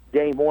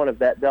Game 1 of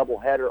that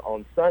doubleheader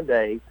on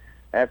Sunday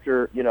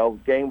after,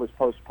 game was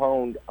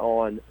postponed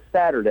on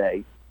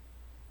Saturday.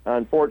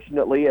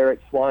 Unfortunately, Eric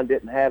Swan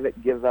didn't have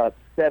it, give up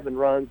 7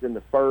 runs in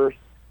the first.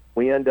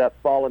 We end up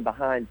falling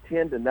behind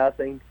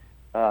 10-0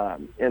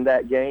 in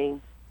that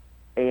game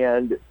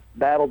and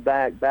battled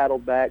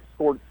back,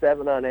 scored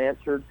 7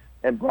 unanswered,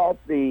 and brought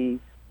the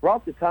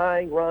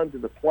tying run to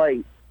the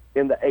plate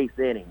in the 8th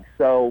inning.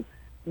 So,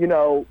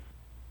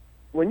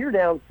 when you're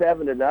down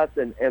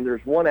 7-0 and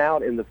there's 1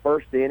 out in the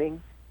first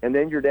inning, and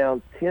then you're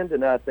down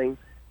 10-0,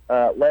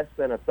 less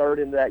than a third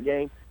into that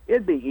game,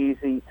 it'd be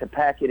easy to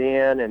pack it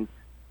in and,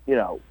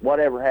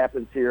 whatever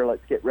happens here,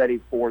 let's get ready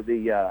for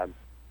the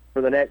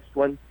next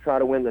one, try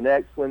to win the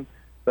next one.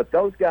 But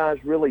those guys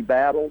really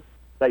battled.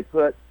 They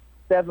put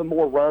 7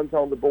 more runs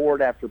on the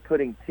board after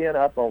putting 10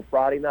 up on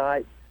Friday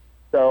night.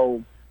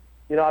 So,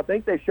 I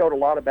think they showed a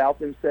lot about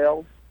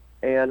themselves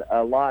and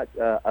a lot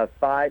of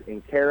fight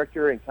and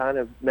character and kind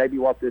of maybe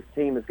what this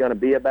team is going to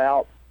be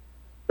about.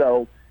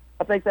 So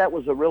I think that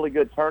was a really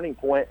good turning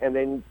point. And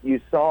then you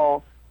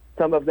saw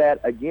some of that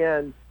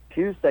again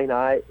Tuesday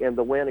night in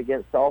the win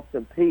against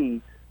Austin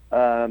Peay,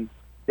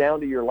 down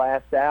to your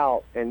last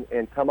out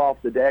and come off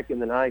the deck in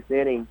the 9th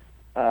inning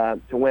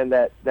to win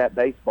that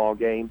baseball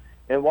game.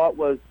 And what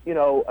was,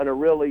 a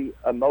really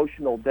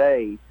emotional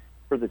day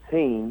for the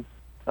team.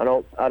 I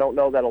don't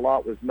know that a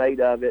lot was made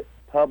of it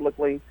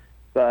publicly,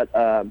 but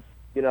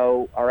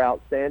our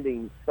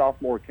outstanding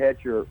sophomore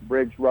catcher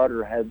Briggs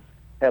Rudder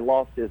had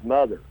lost his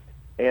mother,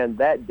 and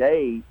that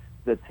day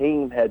the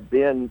team had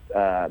been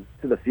to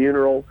the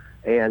funeral,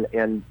 and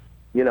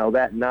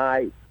that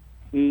night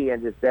he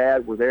and his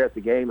dad were there at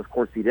the game. Of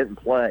course, he didn't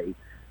play,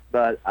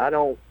 but I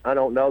don't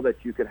know that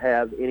you could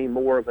have any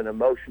more of an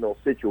emotional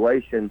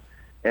situation,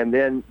 and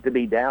then to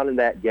be down in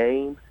that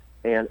game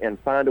and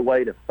find a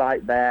way to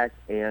fight back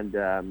and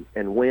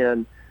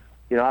win.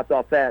 I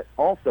thought that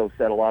also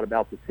said a lot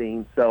about the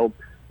team. So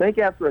I think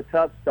after a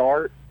tough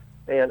start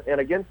and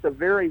against a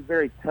very,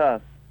 very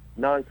tough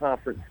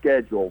non-conference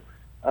schedule,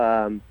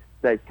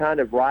 they've kind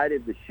of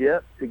righted the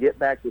ship to get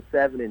back to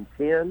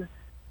 7-10.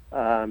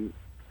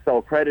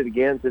 So credit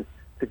again to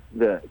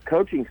the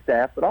coaching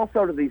staff, but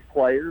also to these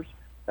players.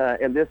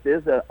 And this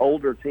is an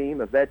older team,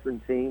 a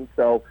veteran team,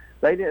 so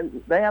they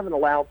haven't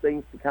allowed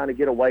things to kind of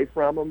get away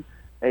from them.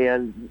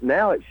 And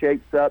now it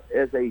shapes up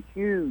as a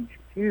huge,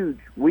 huge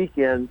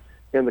weekend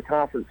in the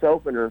conference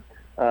opener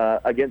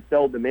against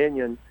Old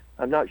Dominion.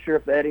 I'm not sure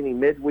if they had any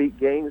midweek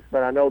games,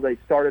 but I know they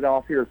started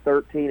off here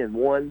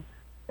 13-1,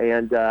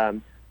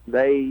 and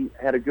they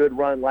had a good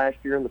run last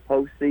year in the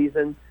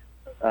postseason.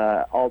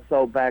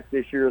 Also back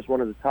this year as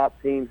one of the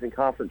top teams in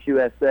Conference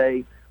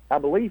USA. I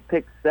believe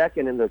picked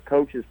second in the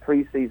coaches'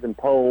 preseason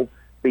poll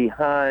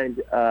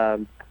behind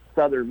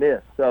Southern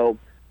Miss. So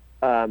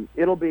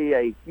it'll be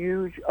a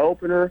huge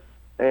opener,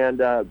 and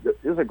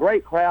there's a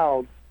great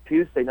crowd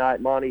Tuesday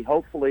night, Monty.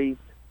 Hopefully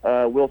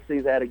we'll see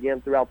that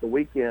again throughout the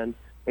weekend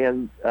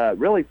and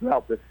really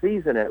throughout the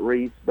season at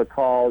Reese,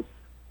 because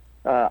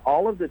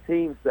all of the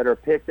teams that are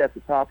picked at the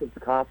top of the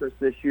conference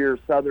this year,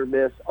 Southern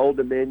Miss, Old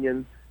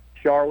Dominion,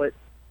 Charlotte,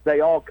 they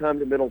all come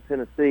to Middle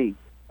Tennessee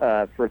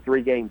for a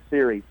 3-game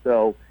series.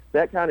 So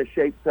that kind of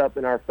shapes up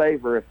in our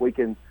favor if we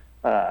can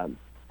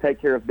take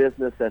care of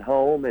business at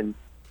home and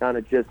kind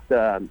of just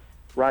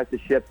right the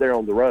ship there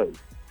on the road.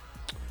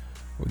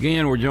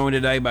 Again, we're joined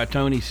today by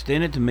Tony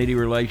Stennett, the Media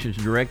Relations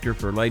Director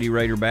for Lady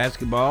Raider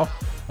Basketball.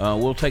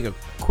 We'll take a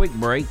quick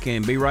break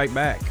and be right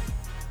back.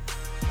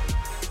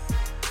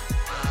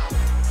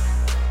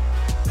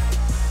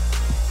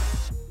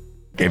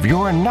 If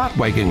you're not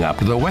waking up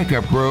to the Wake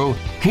Up Crew,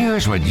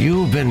 here's what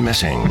you've been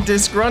missing.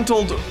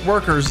 Disgruntled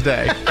Workers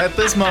Day. At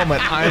this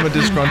moment, I am a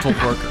disgruntled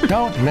worker.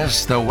 Don't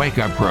miss the Wake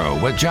Up Crew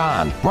with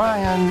John,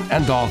 Brian,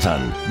 and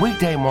Dalton.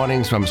 Weekday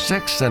mornings from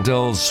 6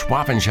 until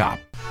Swap and Shop.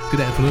 Good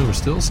afternoon. We're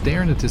still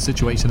staring at the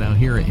situation out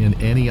here in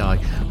Antioch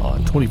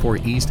on 24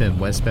 East and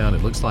westbound.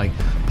 It looks like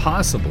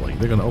possibly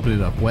they're going to open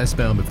it up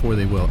westbound before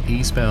they will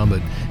eastbound,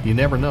 but you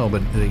never know.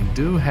 But they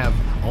do have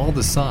all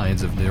the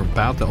signs of they're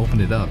about to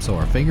open it up. So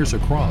our fingers are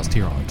crossed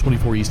here on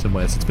 24 East and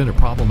West. It's been a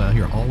problem out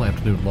here all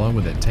afternoon, along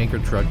with that tanker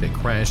truck that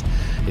crashed.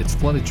 It's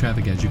flooded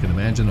traffic, as you can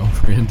imagine,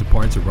 over into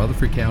parts of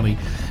Rutherford County.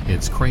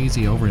 It's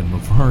crazy over in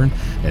Laverne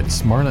and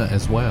Smyrna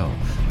as well.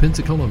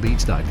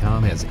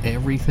 PensacolaBeach.com has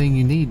everything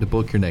you need to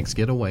book your next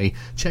getaway.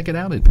 Check it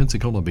out at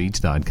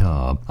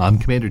PensacolaBeach.com. I'm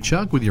Commander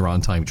Chuck with your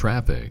on-time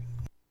traffic.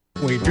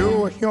 We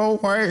do it your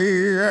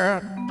way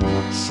at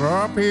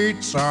Sir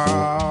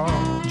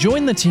Pizza.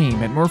 Join the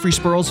team at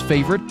Murfreesboro's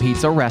favorite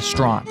pizza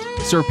restaurant.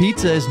 Sir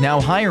Pizza is now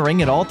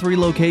hiring at all 3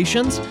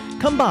 locations.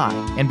 Come by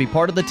and be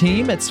part of the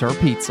team at Sir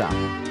Pizza.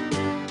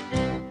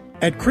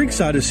 At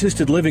Creekside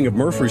Assisted Living of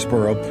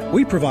Murfreesboro,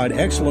 we provide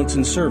excellence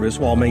in service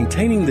while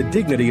maintaining the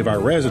dignity of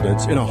our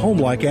residents in a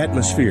home-like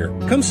atmosphere.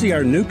 Come see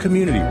our new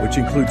community, which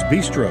includes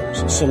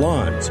bistros,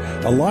 salons,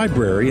 a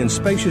library, and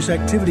spacious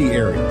activity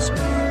areas.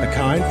 A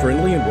kind,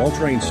 friendly, and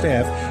well-trained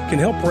staff can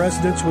help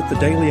residents with the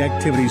daily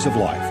activities of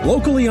life.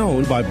 Locally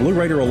owned by Blue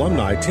Raider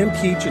alumni Tim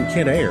Keach and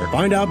Kent Ayer.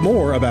 Find out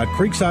more about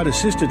Creekside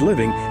Assisted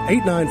Living,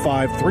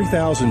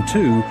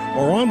 895-3002,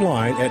 or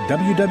online at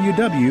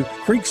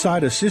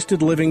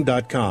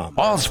www.creeksideassistedliving.com.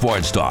 All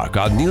Sports Talk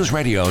on News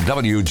Radio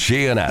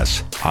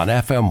WGNS on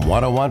FM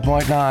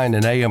 101.9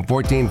 and AM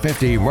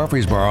 1450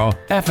 Murfreesboro,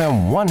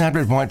 FM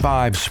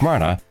 100.5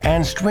 Smyrna,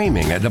 and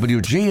streaming at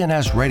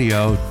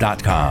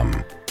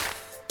WGNSradio.com.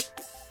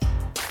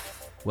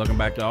 Welcome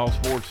back to All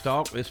Sports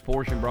Talk. This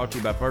portion brought to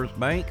you by First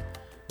Bank.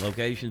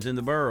 Locations in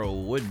the borough,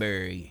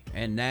 Woodbury,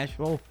 and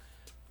Nashville,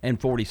 and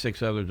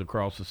 46 others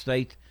across the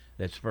state.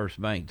 That's First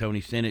Bank.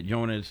 Tony Sennett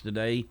joining us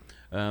today.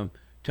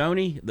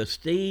 Tony, the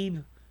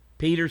Steve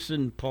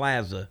Peterson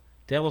Plaza.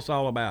 Tell us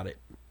all about it.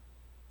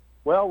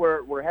 Well,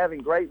 we're having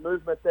great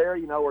movement there.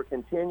 You know, we're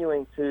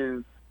continuing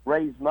to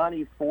raise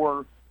money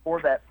for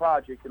that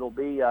project. It'll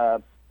be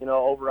over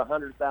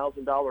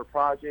 $100,000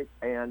 project,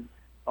 and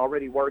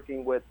already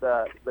working with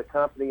the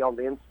company on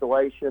the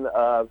installation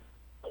of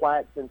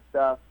plaques and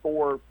stuff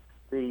for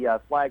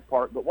the flag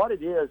park. But what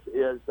it is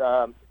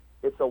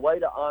it's a way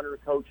to honor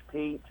Coach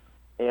Pete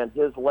and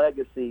his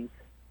legacy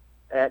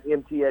at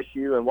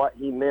MTSU and what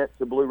he meant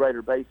to Blue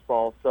Raider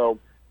baseball. So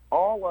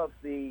all of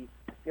the,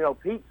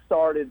 Pete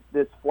started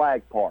this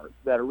flag park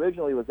that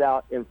originally was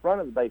out in front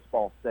of the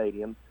baseball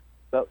stadium,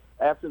 but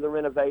after the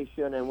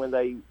renovation and when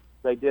they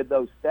did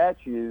those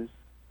statues,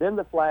 then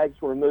the flags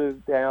were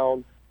moved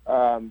down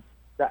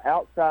the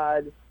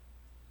outside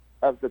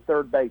of the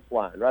third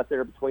baseline, right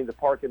there between the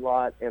parking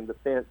lot and the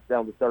fence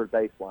down the third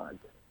baseline.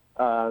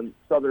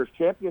 So there's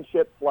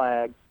championship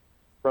flags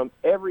from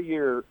every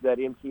year that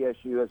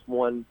MTSU has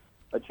won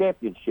a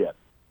championship.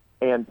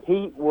 And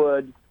Pete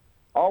would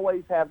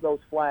always have those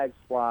flags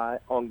fly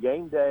on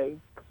game day,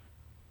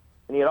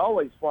 and he'd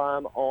always fly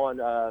them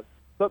on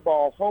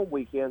football home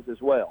weekends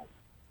as well.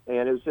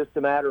 And it was just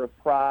a matter of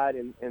pride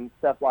and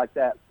stuff like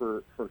that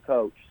for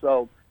Coach.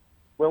 So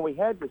when we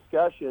had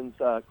discussions,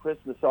 Chris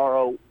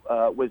Massaro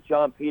with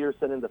John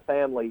Peterson and the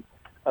family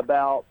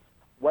about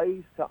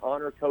ways to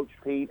honor Coach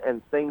Pete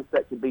and things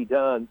that could be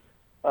done,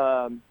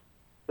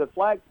 the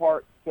flag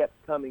park kept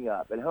coming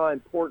up and how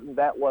important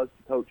that was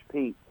to Coach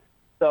Pete.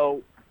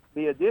 So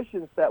the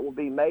additions that will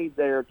be made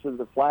there to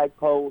the flag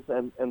poles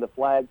and the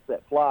flags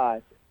that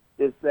fly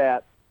is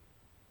that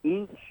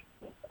each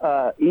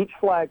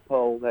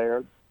flagpole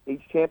there,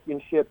 each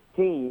championship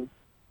team,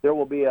 there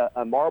will be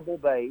a marble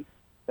base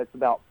that's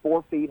about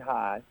 4 feet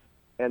high,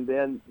 and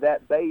then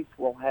that base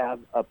will have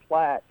a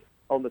plaque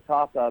on the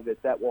top of it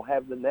that will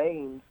have the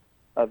names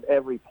of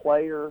every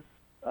player,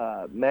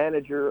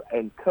 manager,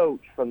 and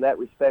coach from that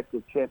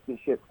respective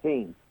championship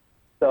team.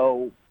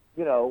 So,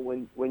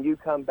 when you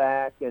come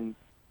back and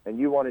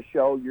you want to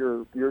show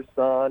your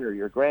son or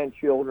your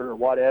grandchildren or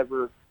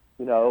whatever,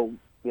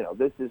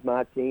 this is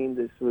my team,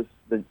 this was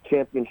the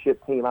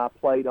championship team I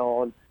played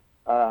on,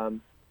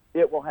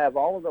 it will have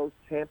all of those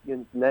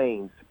champions'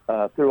 names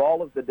through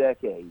all of the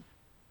decades.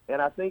 And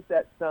I think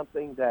that's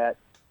something that,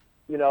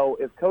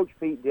 if Coach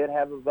Pete did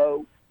have a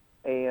vote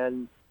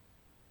and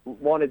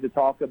wanted to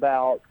talk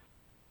about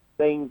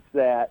things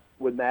that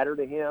would matter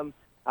to him,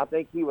 I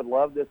think he would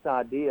love this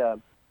idea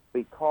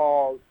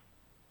because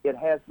it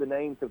has the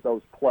names of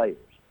those players.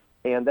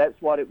 And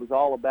that's what it was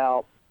all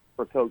about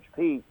for Coach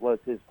Pete, was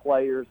his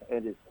players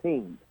and his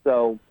team.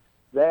 So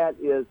that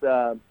is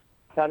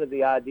kind of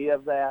the idea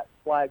of that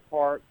flag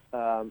park,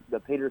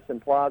 the Peterson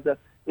Plaza.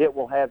 It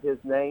will have his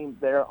name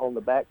there on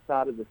the back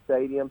side of the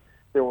stadium.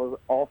 There will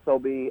also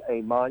be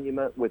a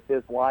monument with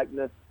his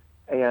likeness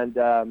and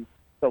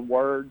some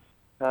words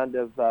kind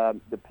of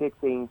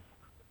depicting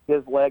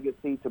his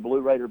legacy to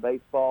Blue Raider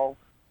baseball,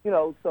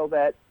 so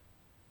that,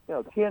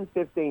 10,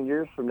 15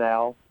 years from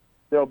now,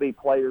 there'll be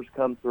players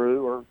come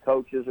through or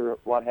coaches or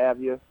what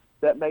have you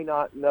that may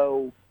not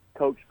know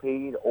Coach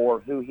Pete or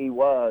who he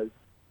was,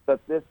 but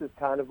this is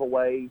kind of a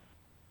way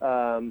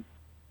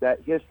that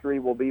history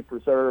will be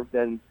preserved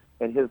and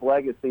his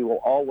legacy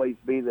will always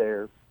be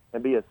there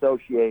and be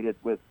associated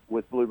with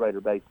Blue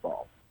Raider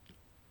baseball.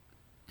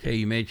 Okay,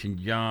 you mentioned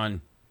John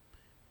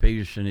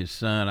Peterson, his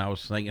son. I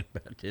was thinking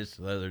about this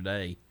the other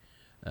day.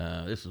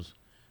 This was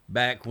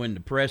back when the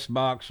press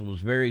box was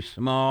very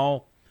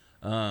small.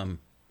 Didn't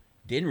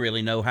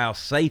really know how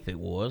safe it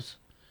was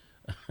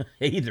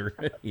either,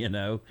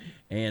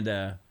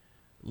 And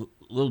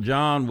little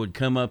John would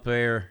come up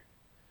there,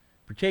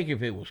 particularly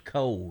if it was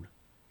cold.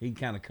 He'd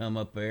kind of come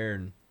up there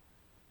and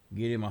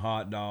get him a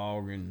hot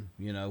dog and,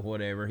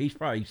 whatever. He's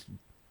probably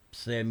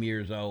 7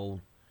 years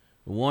old.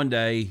 But one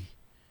day,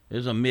 it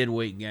was a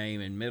midweek game,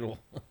 and Middle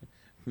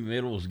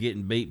was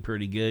getting beat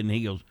pretty good, and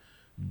he goes,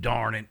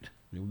 "Darn it,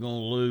 we're going to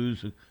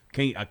lose.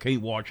 I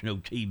can't watch no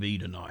TV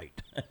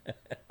tonight."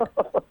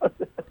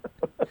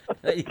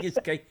 He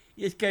just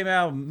came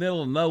out of the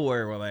middle of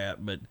nowhere with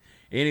that. But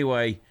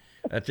Anyway,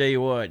 I tell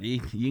you what, you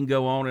can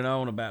go on and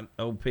on about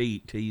old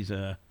Pete. He's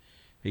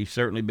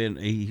certainly been.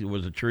 He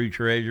was a true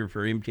treasure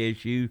for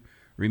MTSU.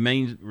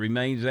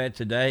 Remains that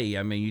today.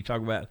 I mean, you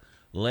talk about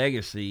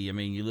legacy. I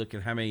mean, you look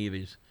at how many of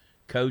his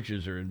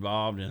coaches are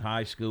involved in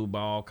high school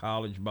ball,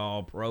 college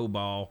ball, pro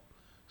ball.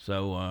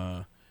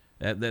 So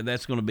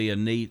that's going to be a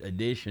neat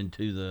addition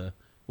to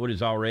what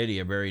is already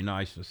a very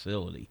nice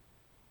facility.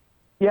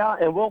 Yeah,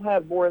 and we'll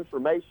have more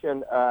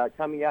information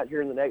coming out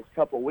here in the next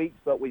couple of weeks,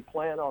 but we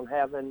plan on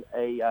having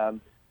a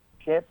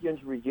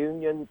Champions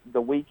Reunion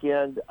the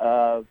weekend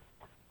of,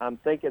 I'm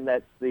thinking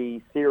that's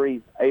the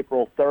series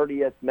April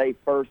 30th, May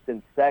 1st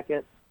and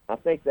 2nd. I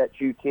think that's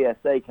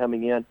UTSA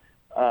coming in.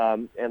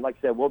 And like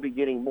I said, we'll be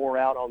getting more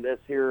out on this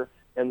here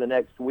in the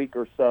next week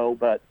or so,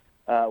 but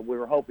we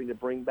were hoping to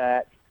bring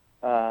back,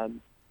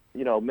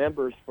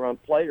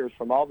 players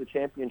from all the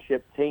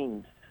championship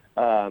teams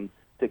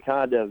to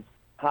kind of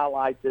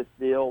highlight this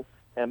deal.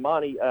 And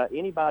Monty,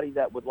 anybody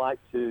that would like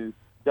to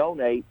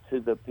donate to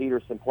the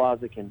Peterson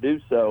Plaza can do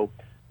so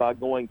by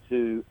going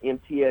to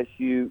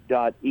mtsu.edu/Coach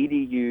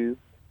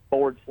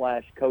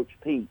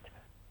Pete.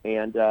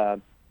 And,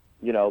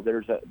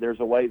 there's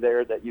a way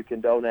there that you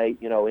can donate,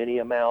 any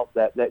amount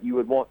that you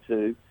would want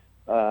to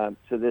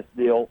this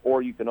deal.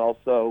 Or you can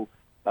also,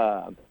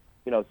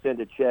 send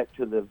a check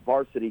to the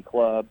Varsity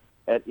Club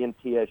at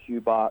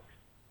MTSU Box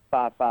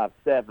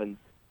 557.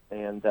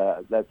 And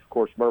that's, of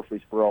course,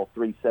 Murfreesboro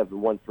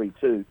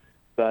 37132.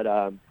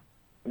 But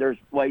there's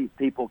ways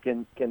people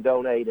can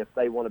donate if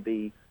they want to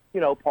be,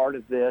 part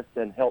of this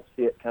and help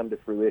see it come to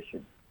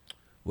fruition.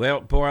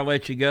 Well, before I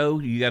let you go,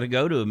 you got to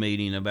go to a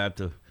meeting about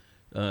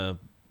the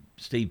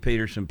Steve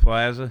Peterson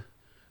Plaza.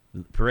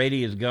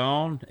 Paredes is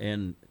gone,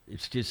 and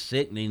it's just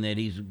sickening that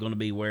he's going to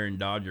be wearing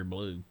Dodger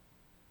blue.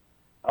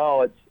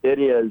 Oh, it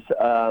is.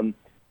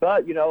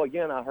 But,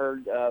 again, I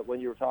heard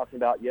when you were talking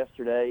about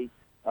yesterday,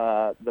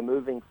 the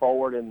moving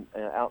forward and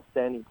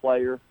outstanding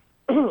player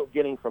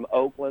getting from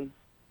Oakland.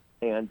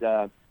 And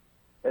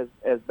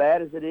as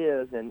bad as it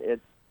is, and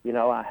it's,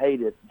 I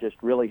hate it, just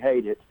really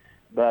hate it.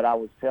 But I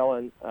was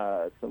telling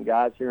some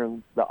guys here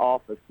in the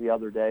office the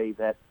other day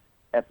that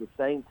at the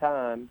same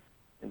time,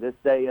 in this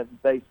day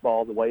of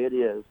baseball, the way it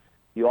is,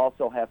 you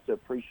also have to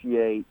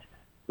appreciate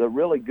the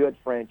really good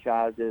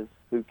franchises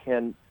who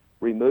can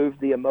remove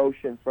the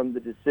emotion from the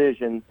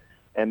decision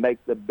and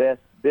make the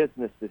best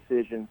business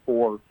decision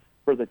for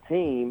the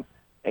team.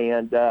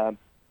 And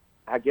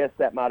I guess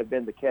that might have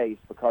been the case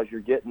because you're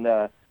getting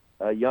a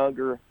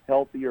younger,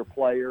 healthier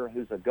player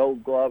who's a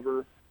Gold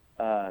Glover,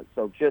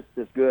 so just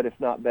as good, if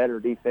not better,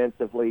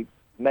 defensively,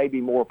 maybe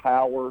more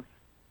power.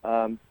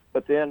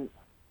 But then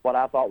what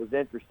I thought was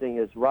interesting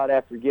is right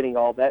after getting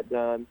all that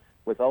done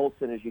with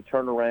Olson, as you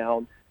turn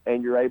around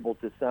and you're able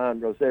to sign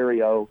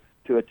Rosario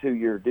to a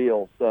 2-year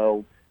deal.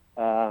 So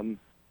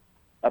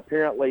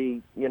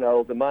apparently,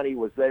 the money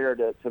was there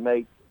to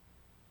make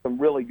some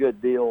really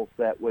good deals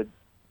that would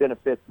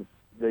benefit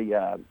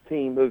the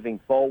team moving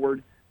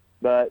forward.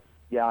 But,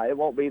 yeah, it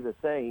won't be the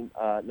same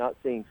not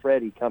seeing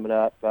Freddie coming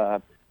up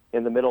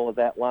in the middle of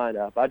that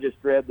lineup. I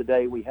just dread the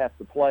day we have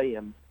to play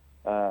him,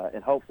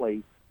 and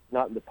hopefully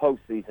not in the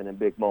postseason in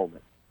big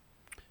moments.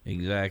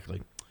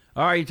 Exactly.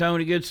 All right,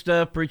 Tony, good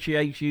stuff.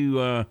 Appreciate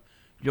you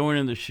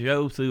joining the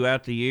show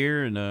throughout the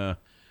year. And,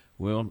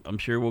 I'm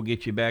sure we'll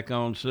get you back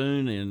on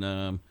soon.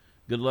 And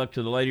good luck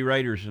to the Lady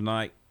Raiders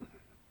tonight.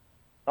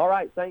 All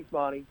right. Thanks,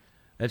 Monty.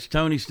 That's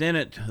Tony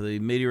Stennett, the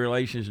Media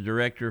Relations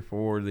Director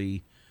for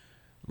the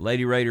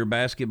Lady Raider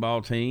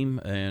basketball team,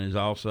 and is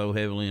also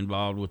heavily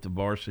involved with the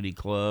Varsity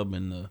Club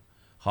and the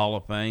Hall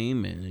of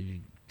Fame, and as you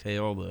can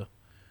tell, the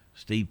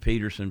Steve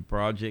Peterson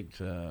project.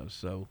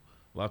 So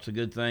lots of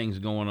good things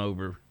going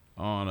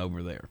on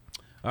over there.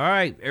 All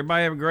right,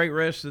 everybody have a great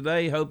rest of the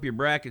day. Hope your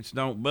brackets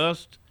don't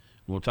bust.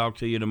 We'll talk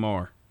to you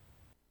tomorrow.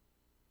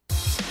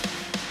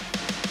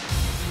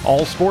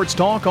 All Sports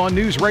Talk on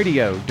News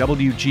Radio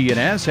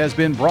WGNS has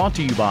been brought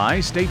to you by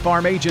State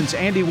Farm agents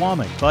Andy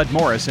Womack, Bud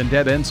Morris, and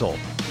Deb Ensel.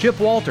 Chip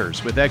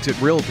Walters with Exit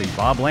Realty,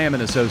 Bob Lamb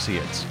and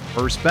Associates.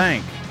 First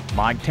Bank,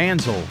 Mike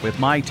Tanzel with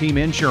My Team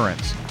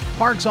Insurance.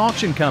 Parks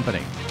Auction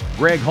Company,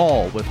 Greg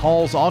Hall with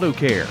Hall's Auto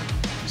Care.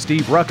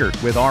 Steve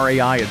Ruckert with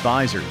RAI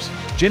Advisors.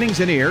 Jennings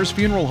 & Ayers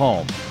Funeral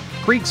Home.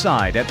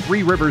 Creekside at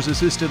Three Rivers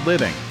Assisted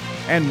Living.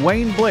 And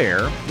Wayne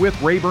Blair with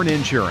Rayburn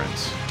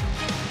Insurance.